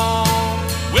go on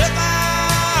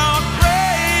without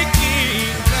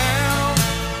breaking down.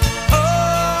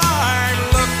 Oh, I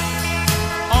looked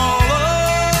all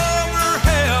over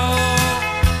hell,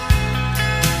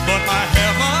 but my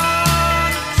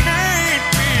heaven can't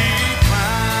be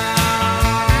found.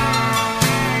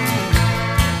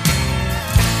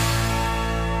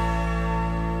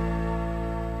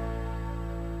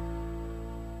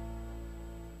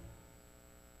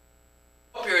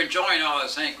 Hope you're enjoying all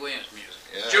this Hank Williams music.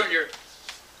 Yeah. Junior.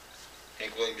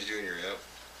 Hank Williams Jr., yep.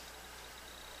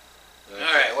 All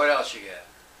right, what else you got?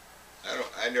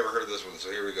 I never heard of this one,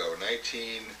 so here we go.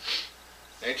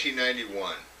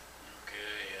 1991.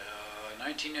 Okay,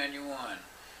 1991.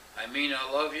 I mean, I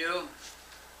love you.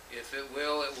 If it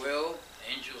will, it will.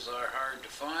 Angels are hard to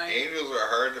find. Angels are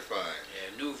hard to find.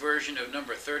 Yeah, new version of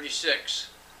number 36.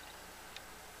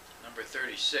 Number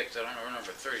 36. I don't know where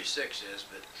number 36 is,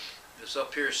 but it's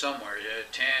up here somewhere. Yeah,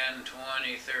 10,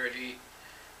 20, 30.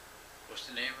 What's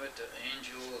the name of it? The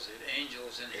Angels.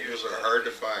 Angels in here. Angels are hard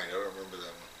to find. I don't remember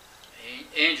that one.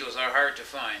 Angels are hard to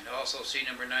find. Also see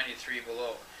number 93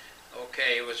 below.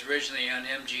 Okay, it was originally on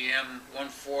MGM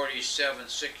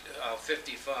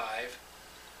 147.55,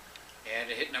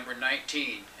 and it hit number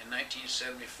 19 in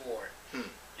 1974.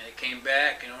 And it came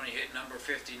back and only hit number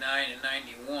 59 in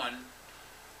 91.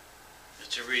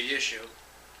 It's a reissue.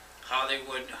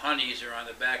 Hollywood Honeys are on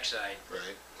the backside.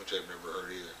 Right, which I've never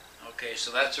heard either. Okay,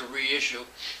 so that's a reissue.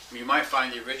 You might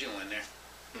find the original in there.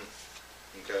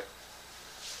 Okay.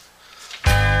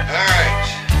 All right,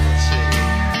 let's see.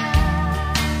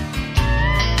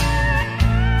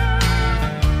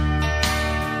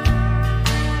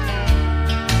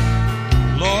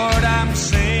 Lord, I'm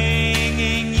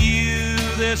singing you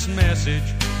this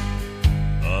message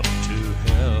up to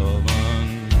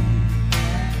heaven,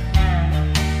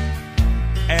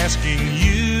 asking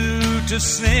you to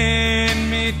send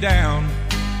me down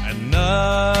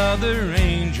another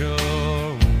angel.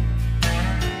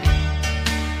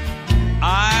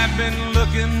 I've been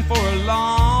looking for a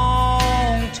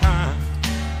long time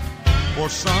for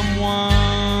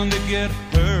someone to get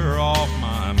her off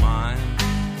my mind.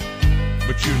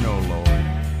 But you know, Lord,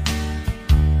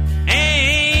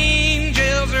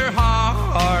 angels are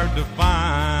hard to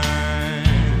find.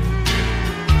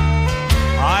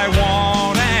 I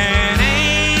want an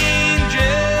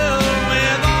angel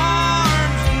with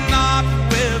arms, not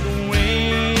with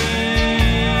wings.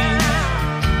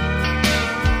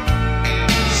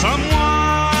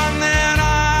 Someone that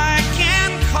I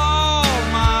can call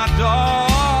my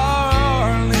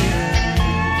darling.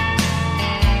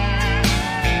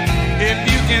 If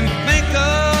you can think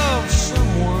of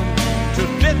someone to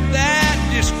fit that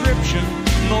description,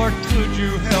 Lord, could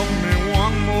you help me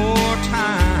one more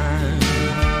time?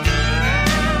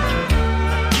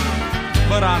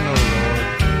 But I know, Lord,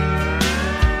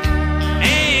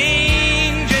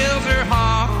 angels are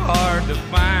hard to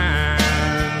find.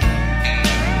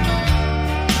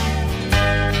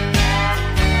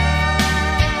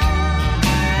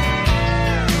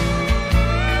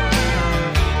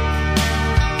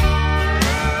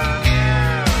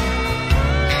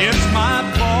 It's my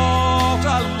fault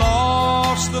I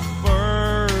lost the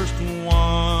first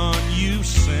one you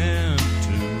sent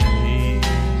to me.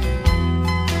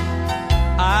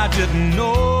 I didn't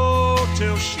know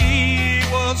till she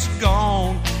was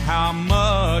gone how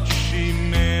much she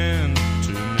meant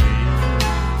to me.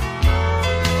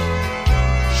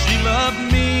 She loved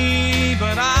me,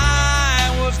 but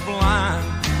I was blind.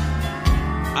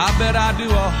 I bet I do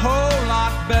a whole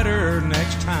lot better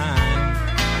next time.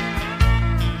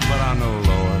 But I know,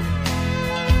 Lord,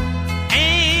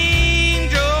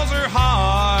 angels are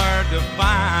hard to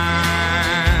find.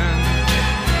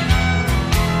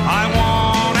 I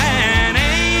want an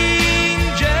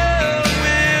angel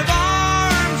with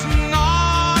arms,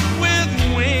 not with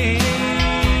wings.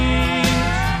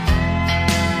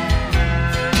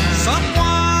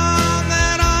 Someone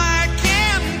that I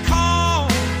can call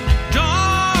darling.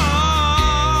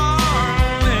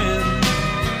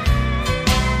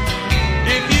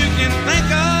 If you can think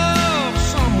of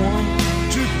someone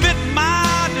to fit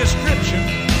my description,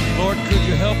 Lord, could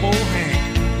you help old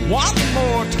Hank one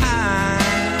more time?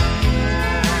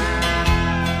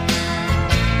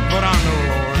 But I know,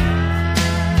 Lord,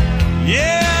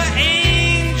 yeah,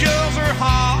 angels are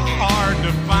hard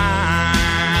to find.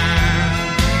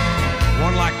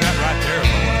 One like that right there,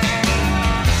 Lord.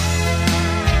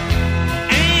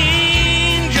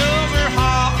 Angels are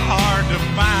hard to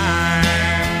find.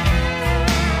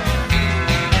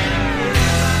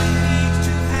 I need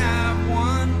to have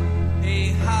one, a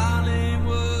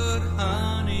Hollywood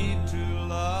honey to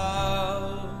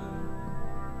love.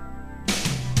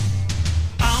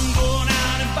 I'm going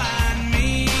out and find me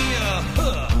a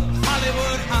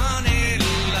Hollywood honey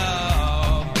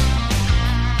love.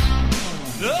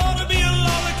 There ought to be a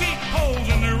law that keep holes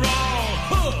in their raw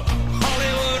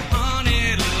Hollywood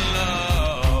honey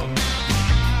love.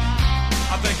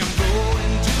 I think I'm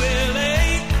going to LA.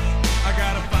 I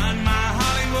gotta find my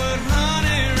Hollywood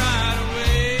honey right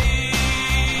away.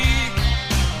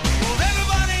 Well,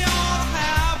 everybody ought to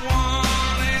have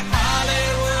one, a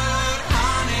Hollywood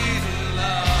honey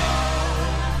love.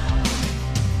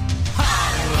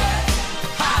 Hollywood,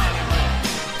 Hollywood,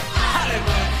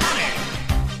 Hollywood honey.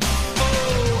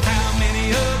 Oh, how many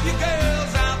of you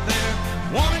girls out there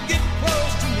wanna get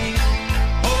close to me?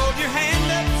 Hold your hand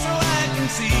up so I can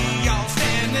see y'all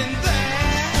standing there.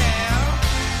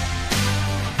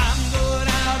 I'm going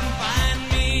out and find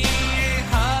me a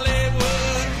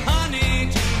Hollywood honey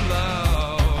to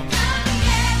love.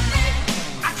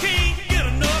 I can't get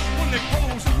enough when they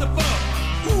pose in the butt.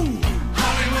 Ooh,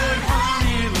 Hollywood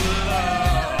honey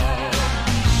love.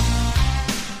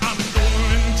 I'm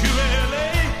going to LA.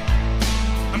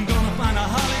 I'm gonna find a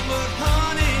Hollywood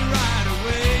honey right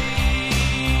away.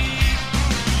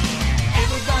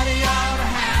 Everybody ought to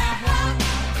have one.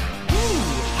 Ooh,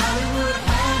 Hollywood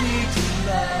honey to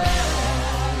love.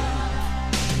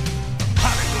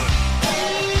 Hollywood,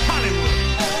 Hollywood,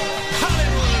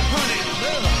 Hollywood honey to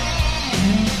love.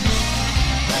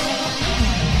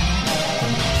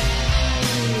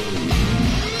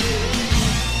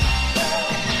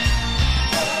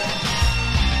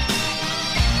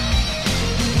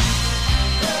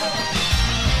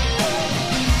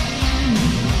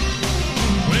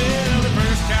 Well, the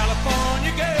first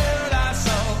California girl I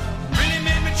saw really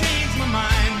made me change my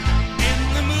mind. In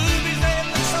the movies they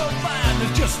look so fine,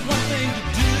 there's just one thing to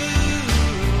do.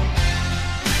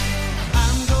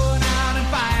 I'm going out and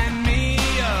find me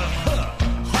a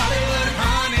Hollywood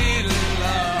honey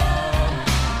love.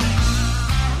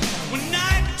 When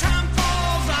nighttime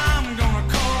falls, I'm gonna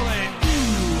call it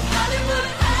Hollywood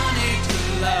honey to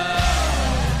love.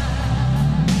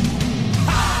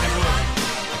 Hollywood,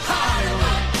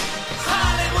 Hollywood,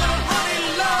 Hollywood honey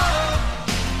love.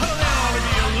 Oh, there ought to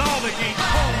be a law that keeps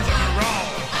holes in the raw.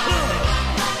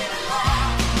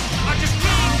 I just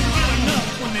can't get enough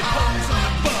when they pose in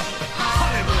the butt.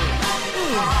 Hollywood,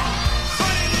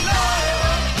 honey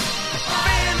love.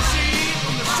 Fantasy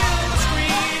on the silver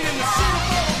screen and the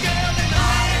silver girl in the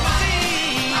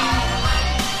magazine.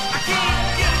 I can't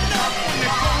get enough when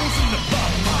they pose in the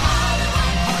butt.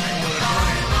 Hollywood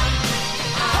honey,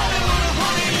 Hollywood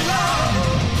honey love.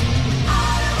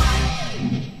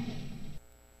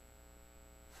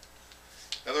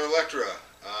 Another Electra,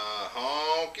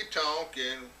 honky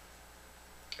tonkin'.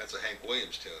 That's a Hank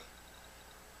Williams tune.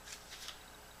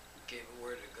 Gave it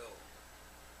where to go.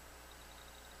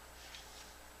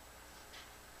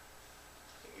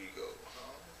 Here we go.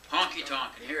 Honky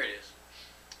Tonk, and here it is.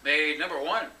 Made number 1,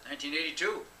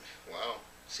 1982. Wow.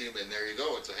 See, and there you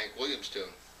go. It's a Hank Williams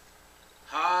tune.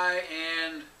 High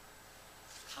and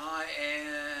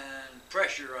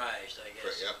pressurized, I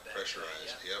guess. Yep, back then,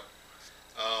 pressurized. yeah. Yep.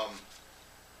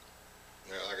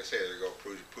 Like I say, there you go.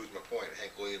 Proves my point.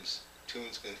 Hank Williams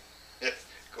tunes can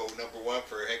go number 1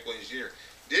 for Hank Williams Jr.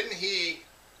 Didn't he,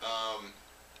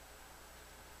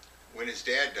 when his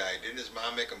dad died, didn't his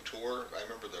mom make him tour? I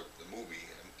remember the movie.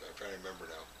 I'm trying to remember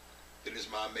now. Did his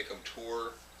mom make him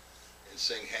tour and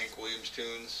sing Hank Williams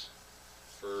tunes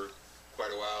for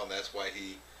quite a while, and that's why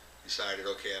he decided,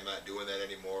 okay, I'm not doing that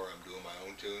anymore, I'm doing my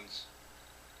own tunes?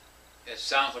 It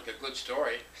sounds like a good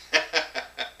story.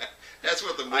 That's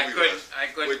what the movie was.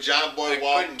 With John Boy I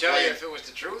Walton couldn't tell you playing, if it was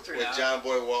the truth or with not. John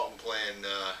Boy Walton playing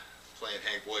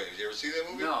Hank Williams. You ever see that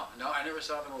movie? No, I never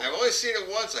saw the movie. I've only seen it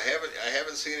once. I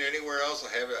haven't seen it anywhere else.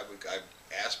 I've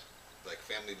asked like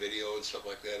Family Video and stuff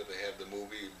like that if they have the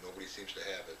movie. Nobody seems to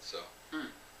have it. So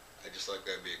I just thought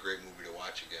that'd be a great movie to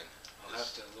watch again. I'll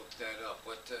have to look that up.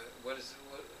 What's the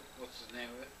name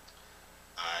of it?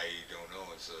 I don't know.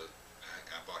 It's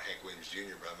about Hank Williams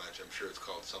Jr., but I'm sure it's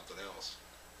called something else.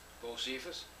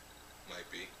 Bocephus? Might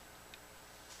be.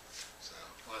 So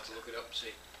I'll have to look it up and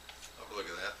see. I'll look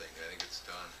at that thing. I think it's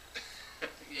done.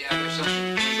 Yeah, there's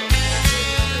something.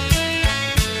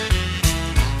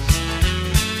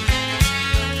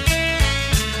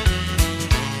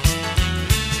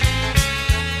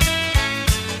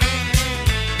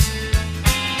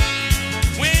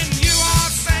 When you are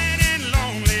sad and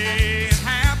lonely and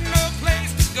have no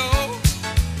place to go,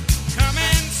 come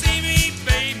and see me,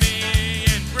 baby,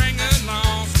 and bring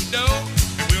along some dough.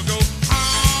 And we'll go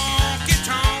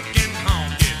honky-tonkin',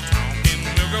 honky-tonkin'.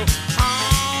 We'll go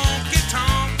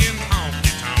honky-tonkin',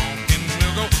 honky-tonkin'.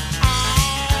 We'll go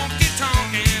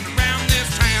honky-tonkin' around this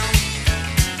town.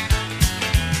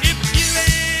 If you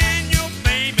and your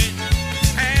baby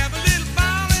have a little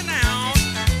falling out,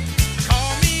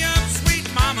 call me up, sweet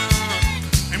mama,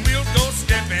 and we'll go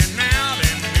stepping out,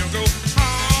 and we'll go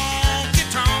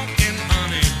honky-tonkin',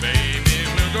 honey, baby.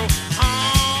 We'll go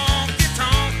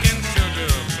honky-tonkin',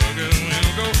 sugar, sugar.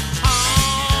 We'll go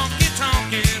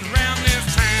honky-tonkin' around this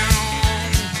town.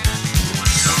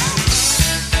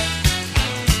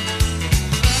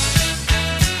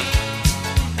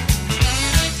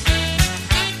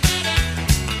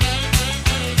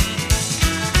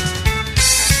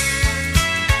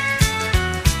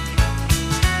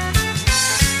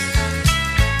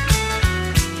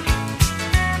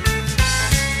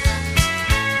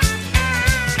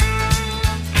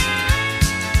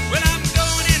 Well, I'm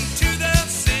going into the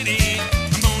city.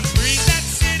 I'm gonna breathe that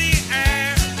city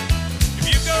air. If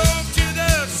you go to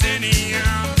the city,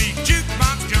 I'll be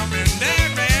jukebox jumping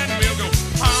there, and we'll go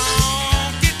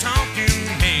honky-tonkin',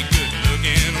 hey, good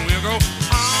looking. We'll go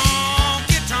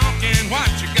honky-tonkin', what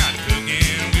you got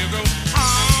cooking? We'll go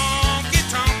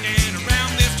honky-tonkin'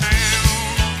 around this town.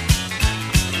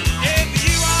 If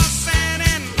you are sad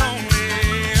and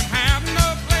lonely and have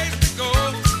no place to go,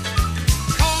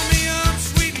 call me up,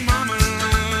 sweet mama,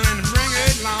 and bring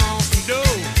along some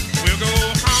dough. We'll go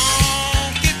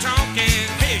honky-tonkin',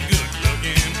 hey, good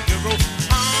looking. We'll go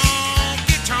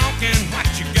honky-tonkin', what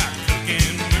you got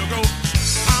cooking? We'll go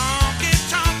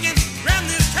honky-tonkin' round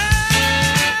this town.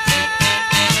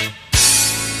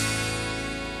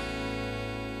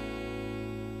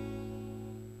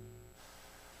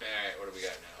 Alright, what do we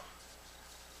got now?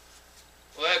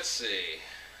 Let's see.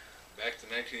 Back to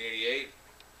 1988.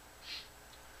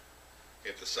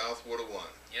 If the South would have won.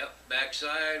 Yep,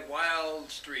 Backside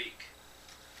Wild Streak.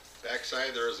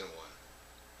 Backside, there isn't one.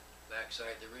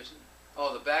 Backside there isn't.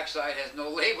 Oh, the backside has no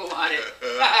label on it.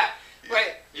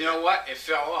 Wait, you know what? It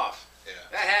fell off. Yeah.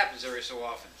 That happens every so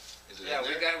often. Is it Yeah, in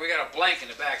we there? got a blank in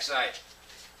the backside.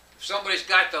 If somebody's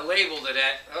got the label to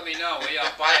that, let me know.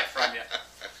 I'll buy it from you.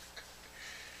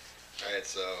 Alright,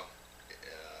 so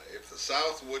if the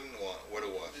South would have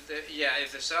won. Yeah,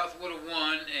 if the South would have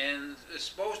won, and it's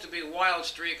supposed to be Wild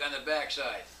Streak on the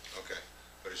backside. Okay.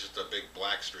 But it's just a big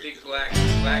black streak. Big black streak.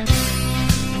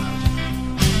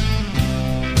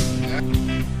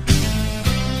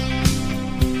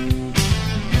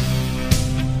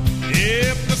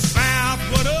 If the South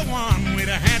would have won, we'd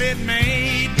have had it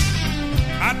made.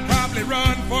 I'd probably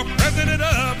run for president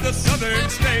of the southern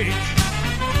states.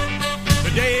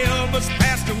 The day Elvis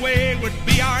passed away would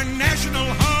be our national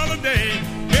holiday.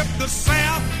 If the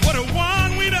South would have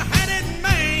won, we'd have had it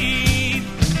made.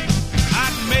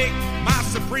 I'd make my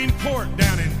Supreme Court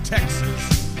down in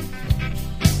Texas,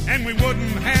 and we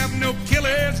wouldn't have no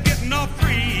killers getting off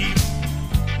free.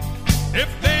 If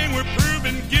they were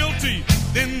proven guilty,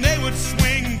 then they would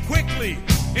swing quickly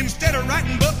instead of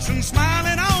writing books and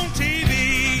smiling on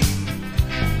TV.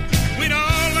 We'd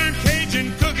all learn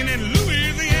Cajun cooking in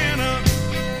Louisiana,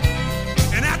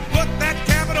 and I'd put that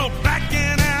capital back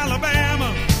in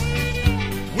Alabama.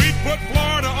 We'd put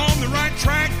Florida on the right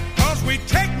track, 'cause we'd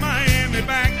take Miami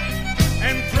back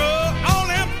and throw all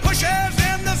them pushers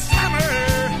in the summer.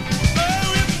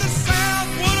 Oh, if the South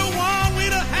would have won,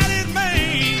 we'd have had it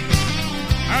made.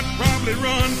 I'd probably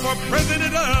run for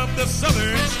president of the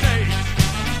southern states.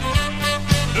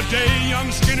 The day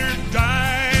young Skinner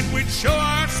died, we'd show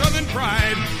our southern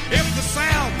pride. If the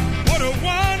South would have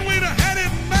won, we'd have had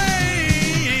it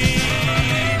made.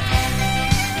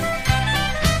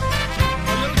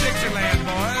 A little Dixieland,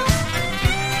 boys.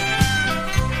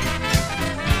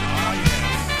 Oh,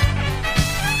 yeah.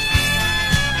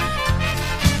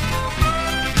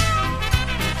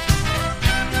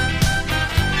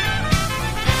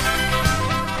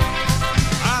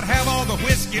 I'd have all the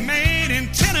whiskey made in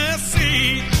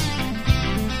Tennessee,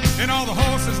 and all the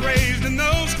horses raised in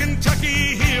those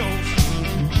Kentucky hills.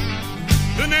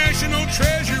 The national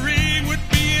treasury would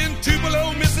be in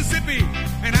Tupelo, Mississippi,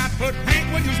 and I'd put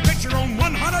Hank Williams' picture on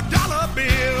 $100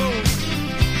 bills.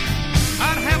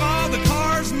 I'd have all the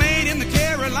cars made in the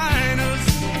Carolinas,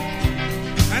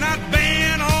 and I'd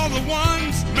ban all the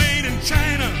ones made in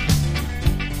China.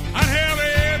 I'd have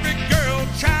every girl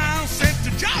child sent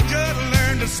to Georgia to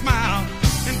learn to smile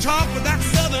and talk with that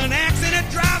southern accent. It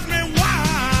drives me wild.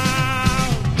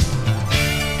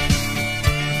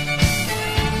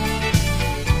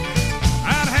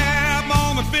 I'd have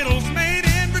all the fiddles made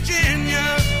in Virginia,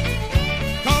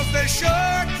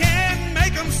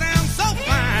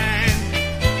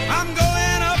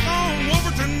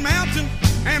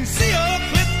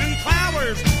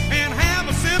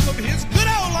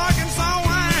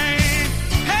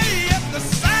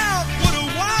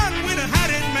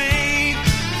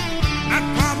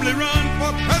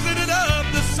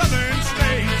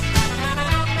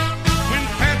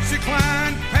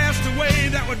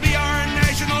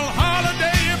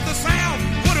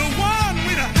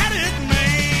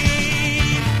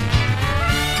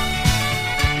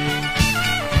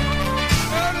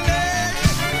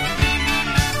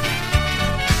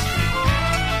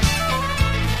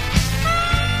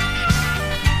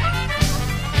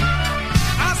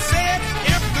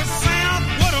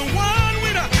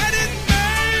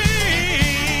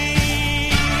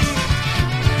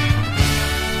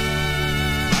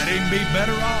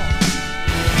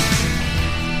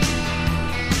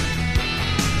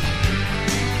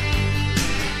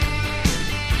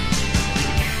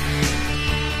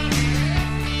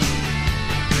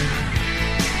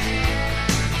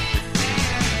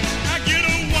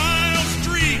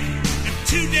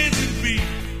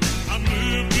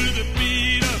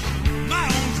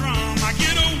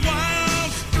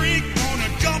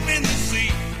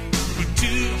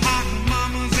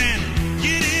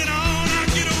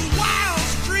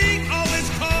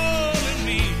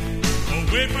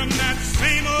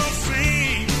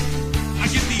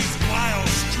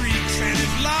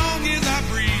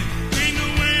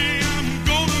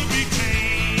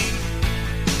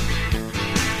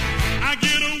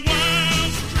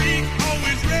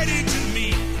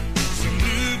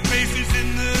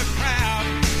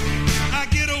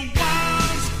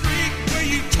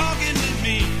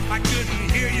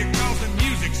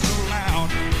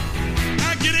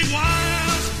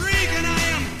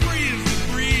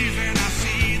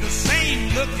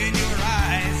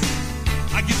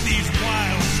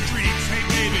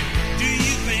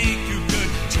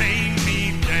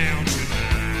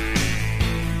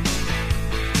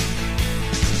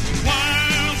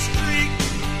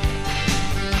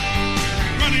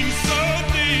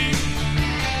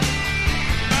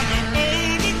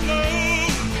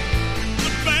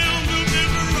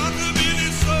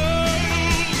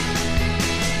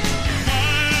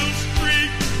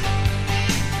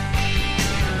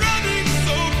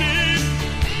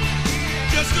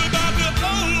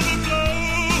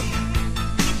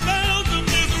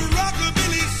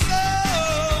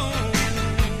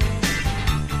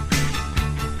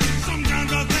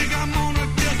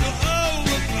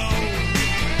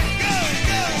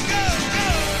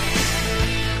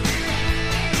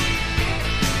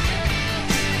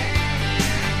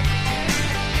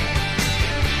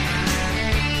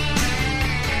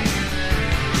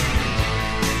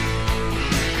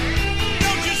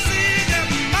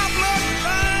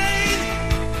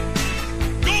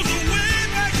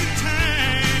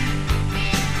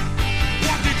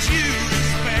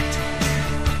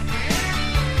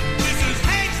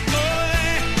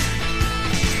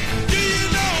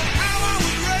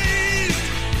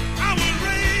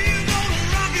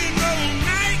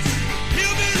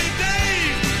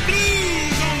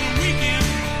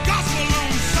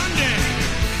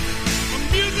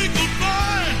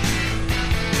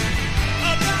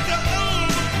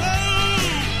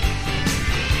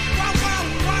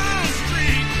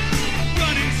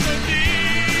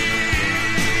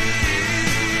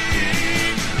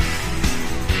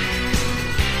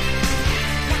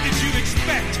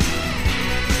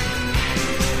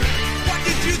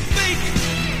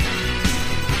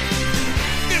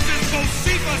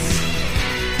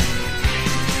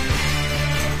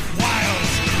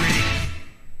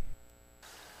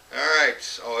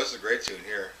 Oh, this is a great tune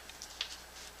here.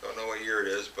 Don't know what year it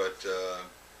is, but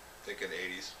thinking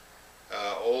 80s.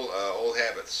 Old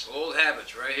Habits. Old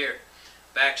Habits, right here.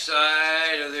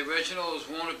 Backside of the original is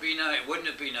Won't It Be Nice? Wouldn't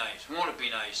It Be Nice? Won't It Be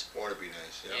Nice? Won't it be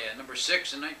nice? Yeah. Yeah, number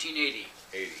 6 in 1980.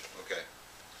 80. Okay.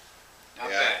 Not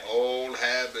yeah. bad. Old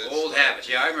Habits. Old Habits.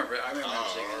 Yeah, I remember him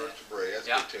Oh, singing that. Arthur Bray. That's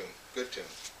Yeah. a good tune. Good tune.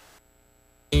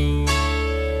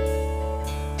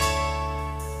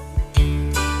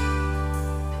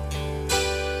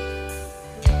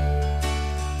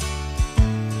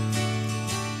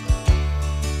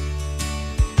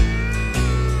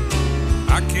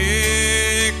 I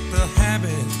kicked the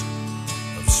habit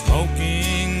of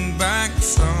smoking back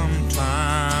some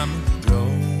time ago.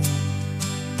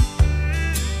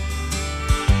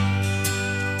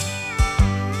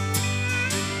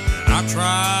 And I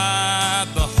tried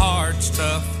the hard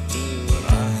stuff, but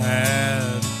I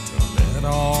had to let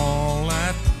all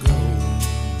that go.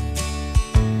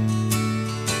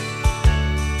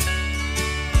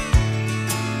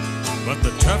 But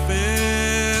the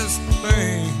toughest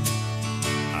thing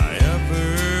I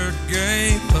ever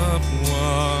gave up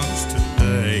was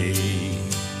today.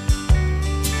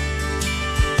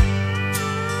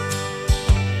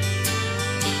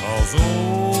 'Cause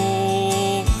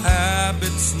old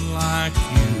habits like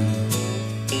you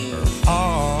are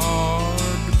hard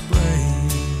to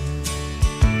break.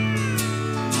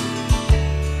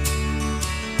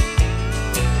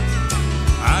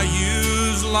 I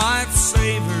use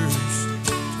lifesavers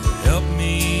to help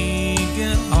me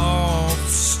get off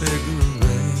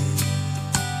cigarettes.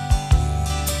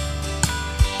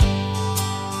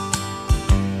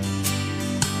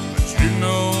 But you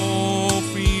know,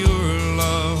 for your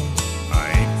love,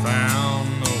 I ain't found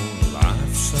no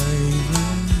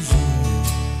lifesavers yet.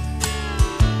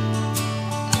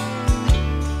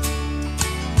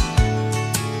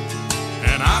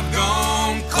 And I've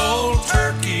gone cold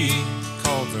turkey,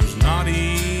 'cause there's not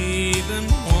even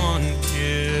one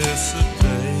kiss a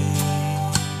day.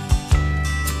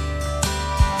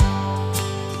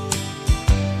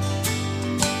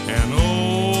 And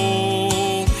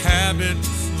old habits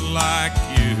like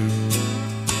you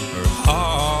are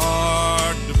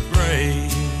hard to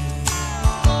break.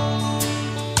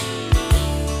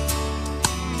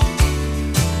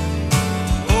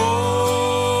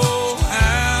 Old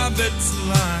habits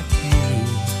like you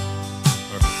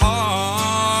are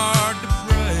hard to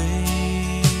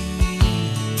break.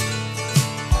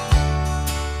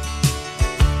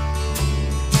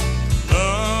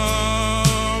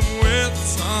 Love with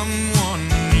someone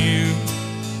new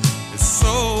is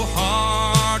so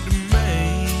hard to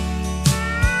make.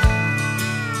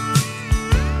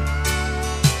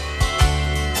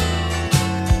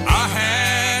 I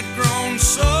had grown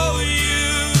so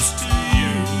used to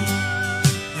you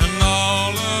and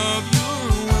all of your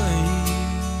ways.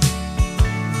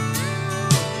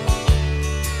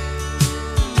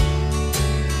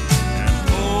 And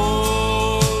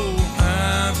old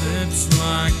habits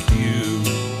like you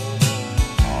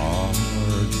hard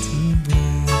to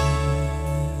break.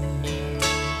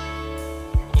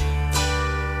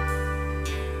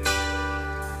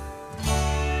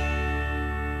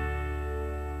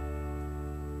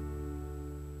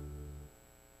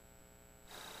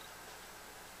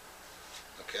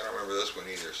 Okay, I don't remember this one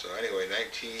either. So anyway,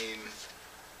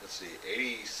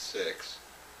 86.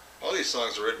 All these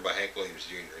songs are written by Hank Williams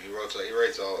Jr. He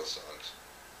writes all his songs.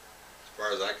 As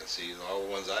far as I can see, all the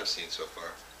ones I've seen so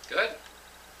far. Good.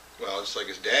 Well, just like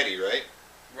his daddy, right?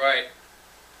 Right.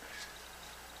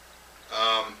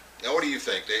 Now, what do you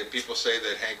think? People say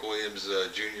that Hank Williams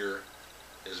Jr.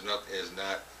 is not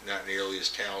nearly as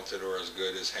talented or as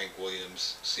good as Hank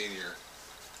Williams Sr.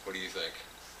 What do you think?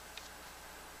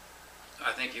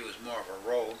 I think he was more of a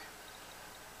rogue.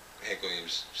 Hank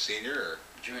Williams Sr. or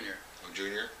Junior.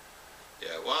 Jr.?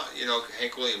 Yeah, well, you know,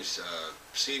 Hank Williams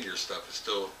Sr. stuff is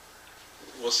still,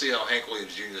 we'll see how Hank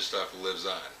Williams Jr. stuff lives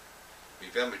on. I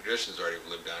mean, Family Tradition's already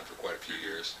lived on for quite a few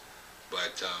years.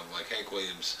 But like Hank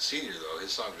Williams Sr., though,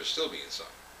 his songs are still being sung.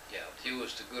 Yeah, he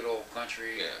was the good old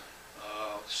country, Yeah.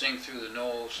 Sing through the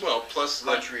nose, Well, plus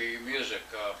like, country music.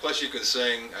 plus you can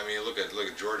sing. I mean, look at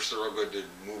George Thorogood did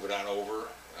 "Move It On Over."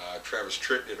 Travis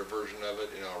Tritt did a version of it,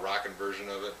 you know, a rockin' version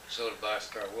of it. So did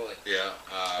Boxcar Willie. Yeah.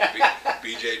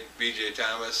 B.J.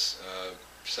 Thomas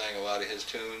sang a lot of his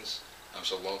tunes. "I'm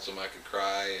So Lonesome I Could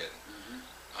Cry," and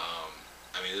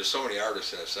I mean, there's so many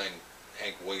artists that have sang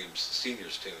Hank Williams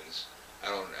Sr.'s tunes. I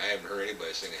haven't heard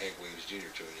anybody sing a Hank Williams Jr.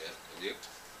 tune yet. Have you?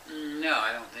 No,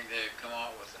 I don't think they've come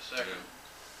out with a second.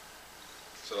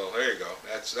 So there you go.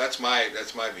 That's my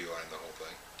view on the whole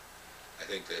thing. I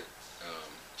think that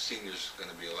Senior's going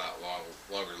to be a lot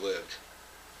longer lived.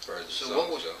 as far as the So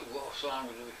songs go. what song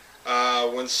would we?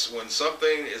 When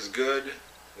something is good,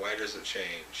 why does it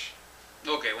change?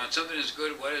 Okay, when something is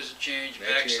good, why does it change?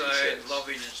 1986. Backside,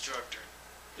 loving instructor.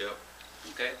 Yep.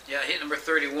 Okay, yeah, hit number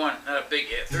 31. Not a big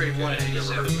hit. 31 I in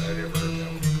never heard 87. that. I never heard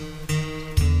that one.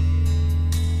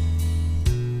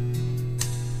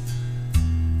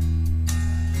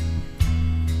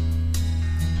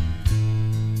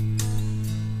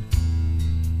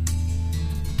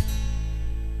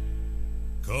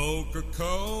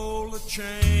 Coca-Cola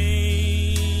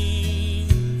changed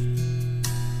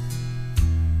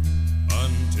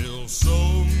until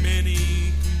so many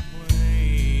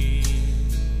complained.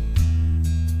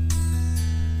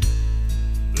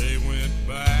 They went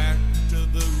back to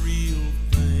the real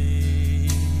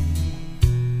thing.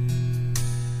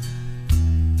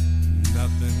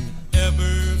 Nothing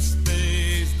ever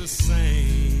stays the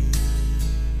same.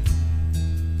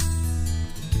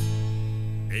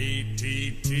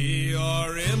 ATT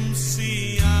or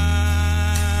MCI,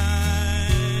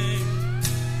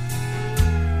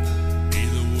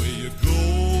 either way you go,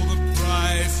 the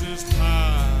price is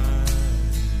high.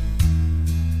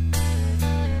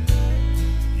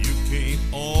 You can't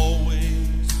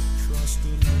always trust a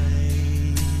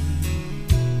name.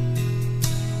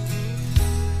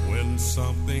 When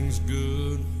something's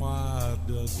good, why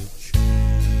does it change?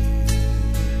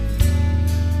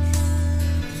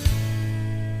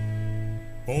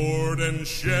 Ford and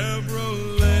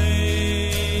Chevrolet,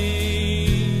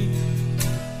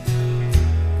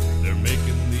 they're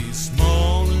making these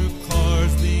smaller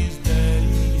cars these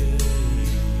days.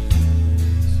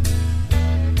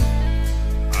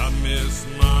 I miss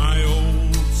my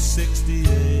old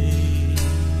 68.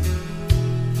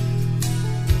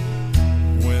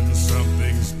 When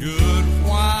something's good,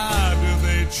 why do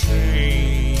they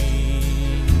change?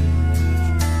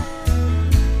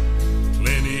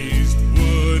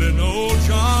 Old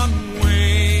John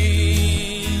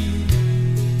Wayne,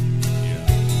 yeah.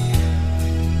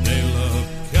 They love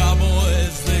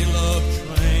cowboys, they love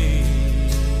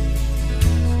trains,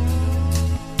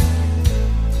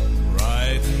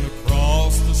 riding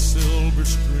across the silver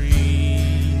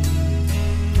screen.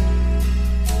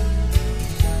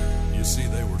 You see,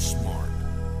 they were smart,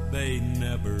 they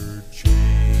never changed.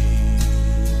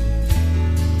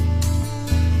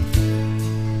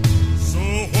 So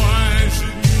why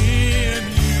should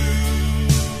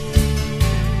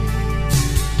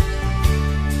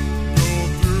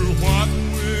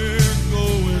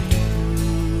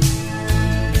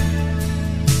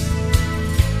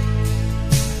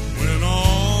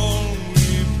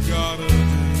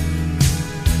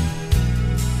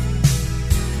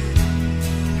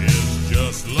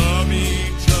love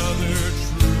each other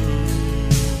true?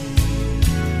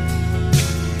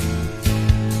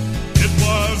 It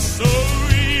was so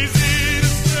easy to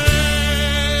say,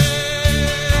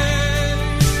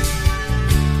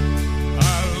 I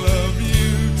love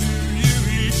you to you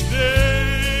each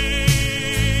day.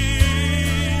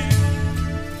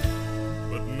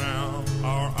 But now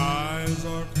our eyes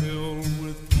are filled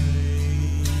with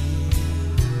pain.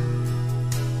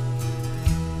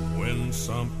 When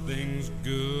something's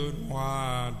good,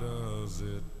 why does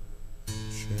it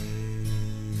change?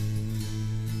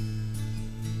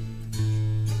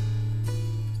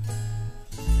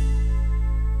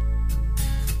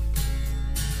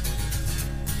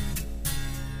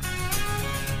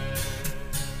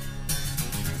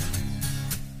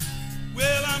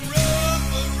 Well, I'm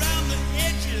rough around the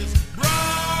edges,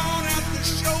 broad at the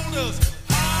shoulders,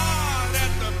 hard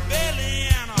at the belly,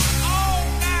 and an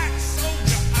all-night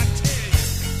soldier, I tell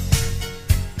you.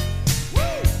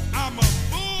 Woo! I'm a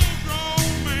full-grown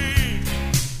man.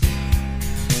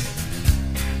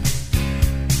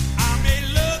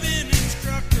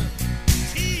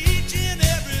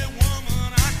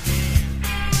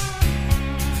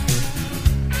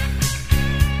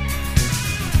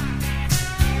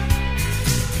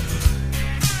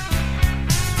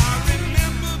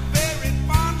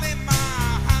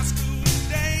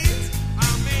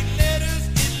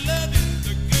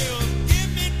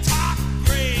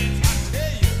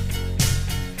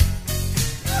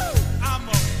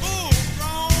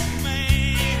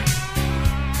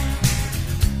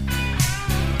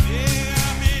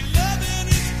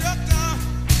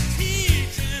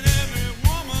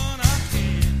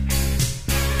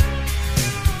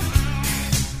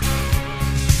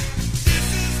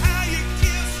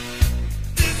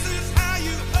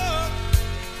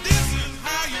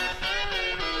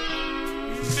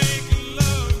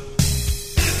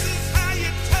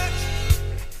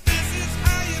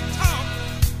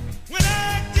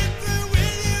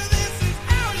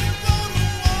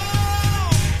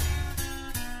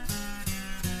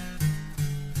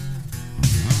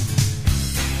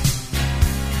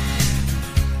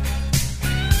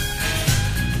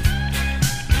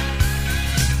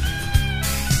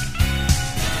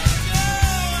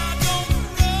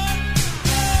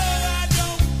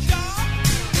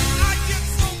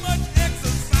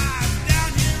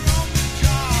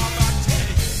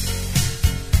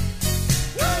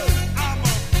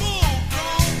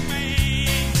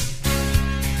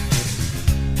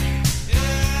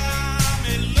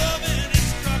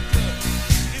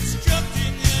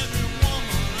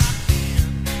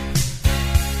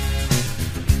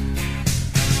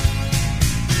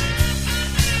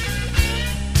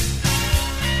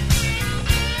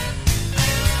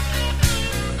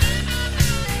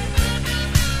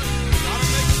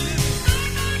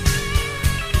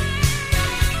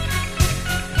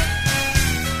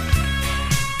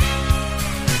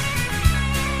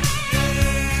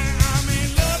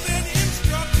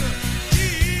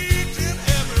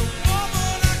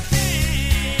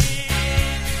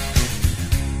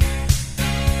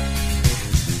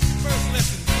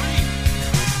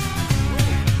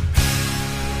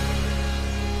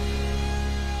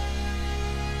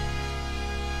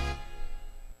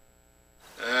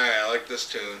 this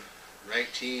tune.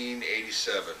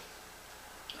 1987.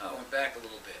 I went back a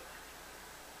little bit.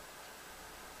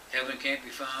 Heaven Can't Be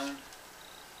Found.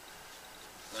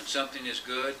 When Something Is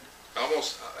Good.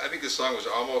 Almost, I think this song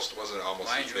wasn't almost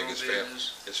Mind as Your big Own as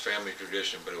Business. It's Family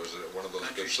Tradition, but it was one of those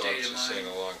Country good State songs of to sing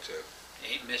Mind. along to.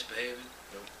 Ain't Misbehaving.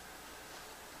 Nope.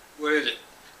 Where is it?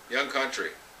 Young Country.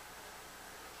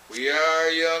 We are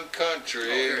Young Oh,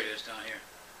 Country. here it is, down here.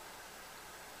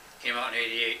 Came out in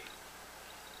 88.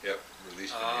 Yep,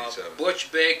 released in 87.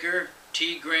 Butch Baker,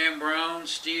 T. Graham Brown,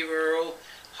 Steve Earle,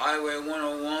 Highway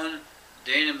 101,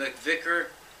 Dana McVicker,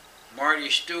 Marty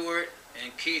Stewart,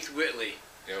 and Keith Whitley.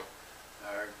 Yep.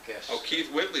 Our guests. Oh,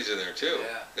 Keith Whitley's in there too.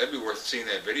 Yeah. That'd be worth seeing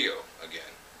that video again.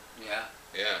 Yeah.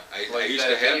 Yeah, Well, I you used got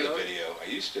to a have video? the video. I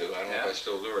used to. I don't know Yeah. if I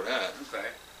still do or not. Okay.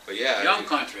 But yeah. Young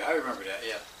Country, I remember that,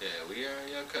 yeah. Yeah, we are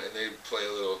Young Country. And they play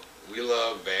a little, we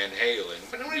love Van Halen.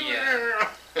 Yeah.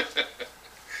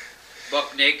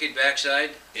 Buck Naked,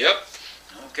 Backside. Yep.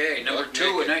 Okay, number Buck 2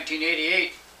 in Naked.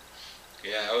 1988.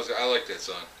 Yeah, I like that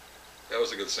song. That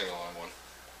was a good sing-along one.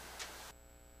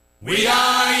 We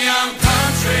are young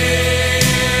country.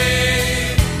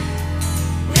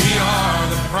 We are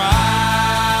the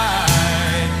pride.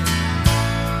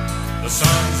 The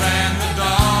sons and the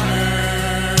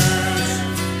daughters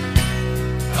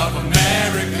of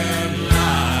American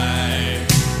life.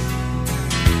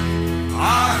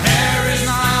 Our hair is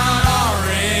not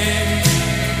orange.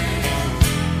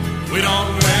 We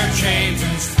don't wear chains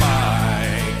and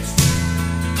spikes.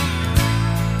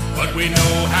 But we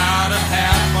know how to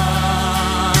have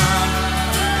fun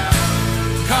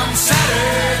come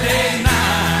Saturday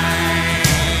night.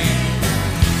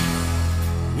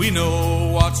 We know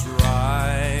what's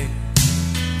right.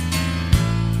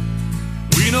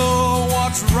 We know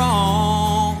what's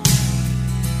wrong.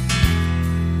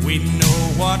 We know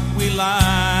what we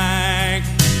like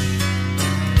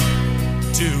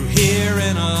to hear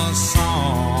in a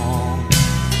song.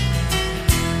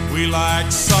 We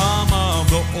like some of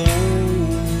the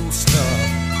old stuff.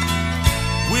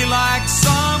 We like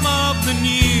some of the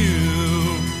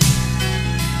new.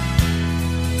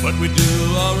 But we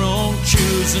do our own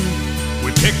choosing.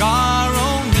 We pick our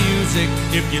own music.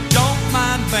 If you don't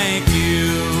mind, thank you.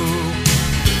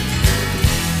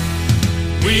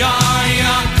 We are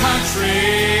young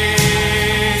country.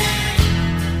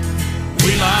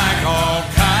 We like all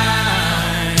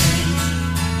kinds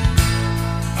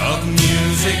of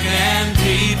music and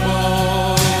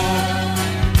people,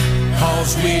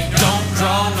 'cause we don't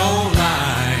draw no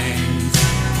lines.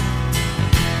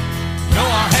 No,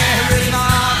 our hair is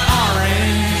not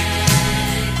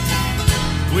orange.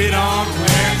 We don't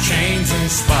wear chains and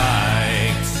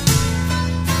spikes.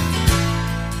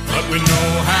 But we know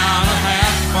how to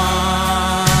have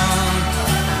fun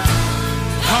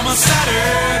come a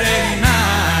Saturday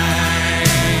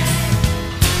night.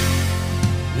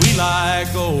 We like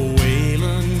old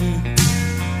Waylon.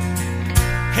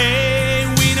 Hey,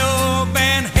 we know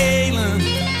Van Halen.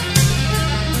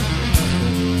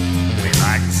 We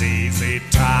like ZZ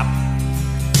Top.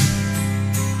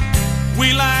 We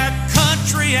like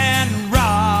country and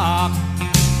rock.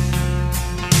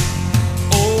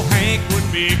 Oh, Hank would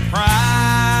be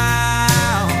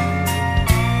proud,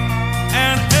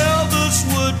 and Elvis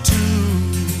would too,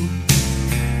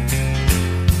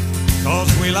 'cause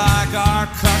we like our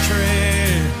country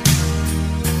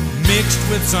mixed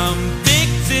with some big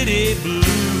city blues.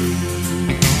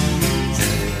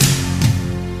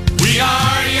 We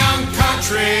are young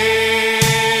country.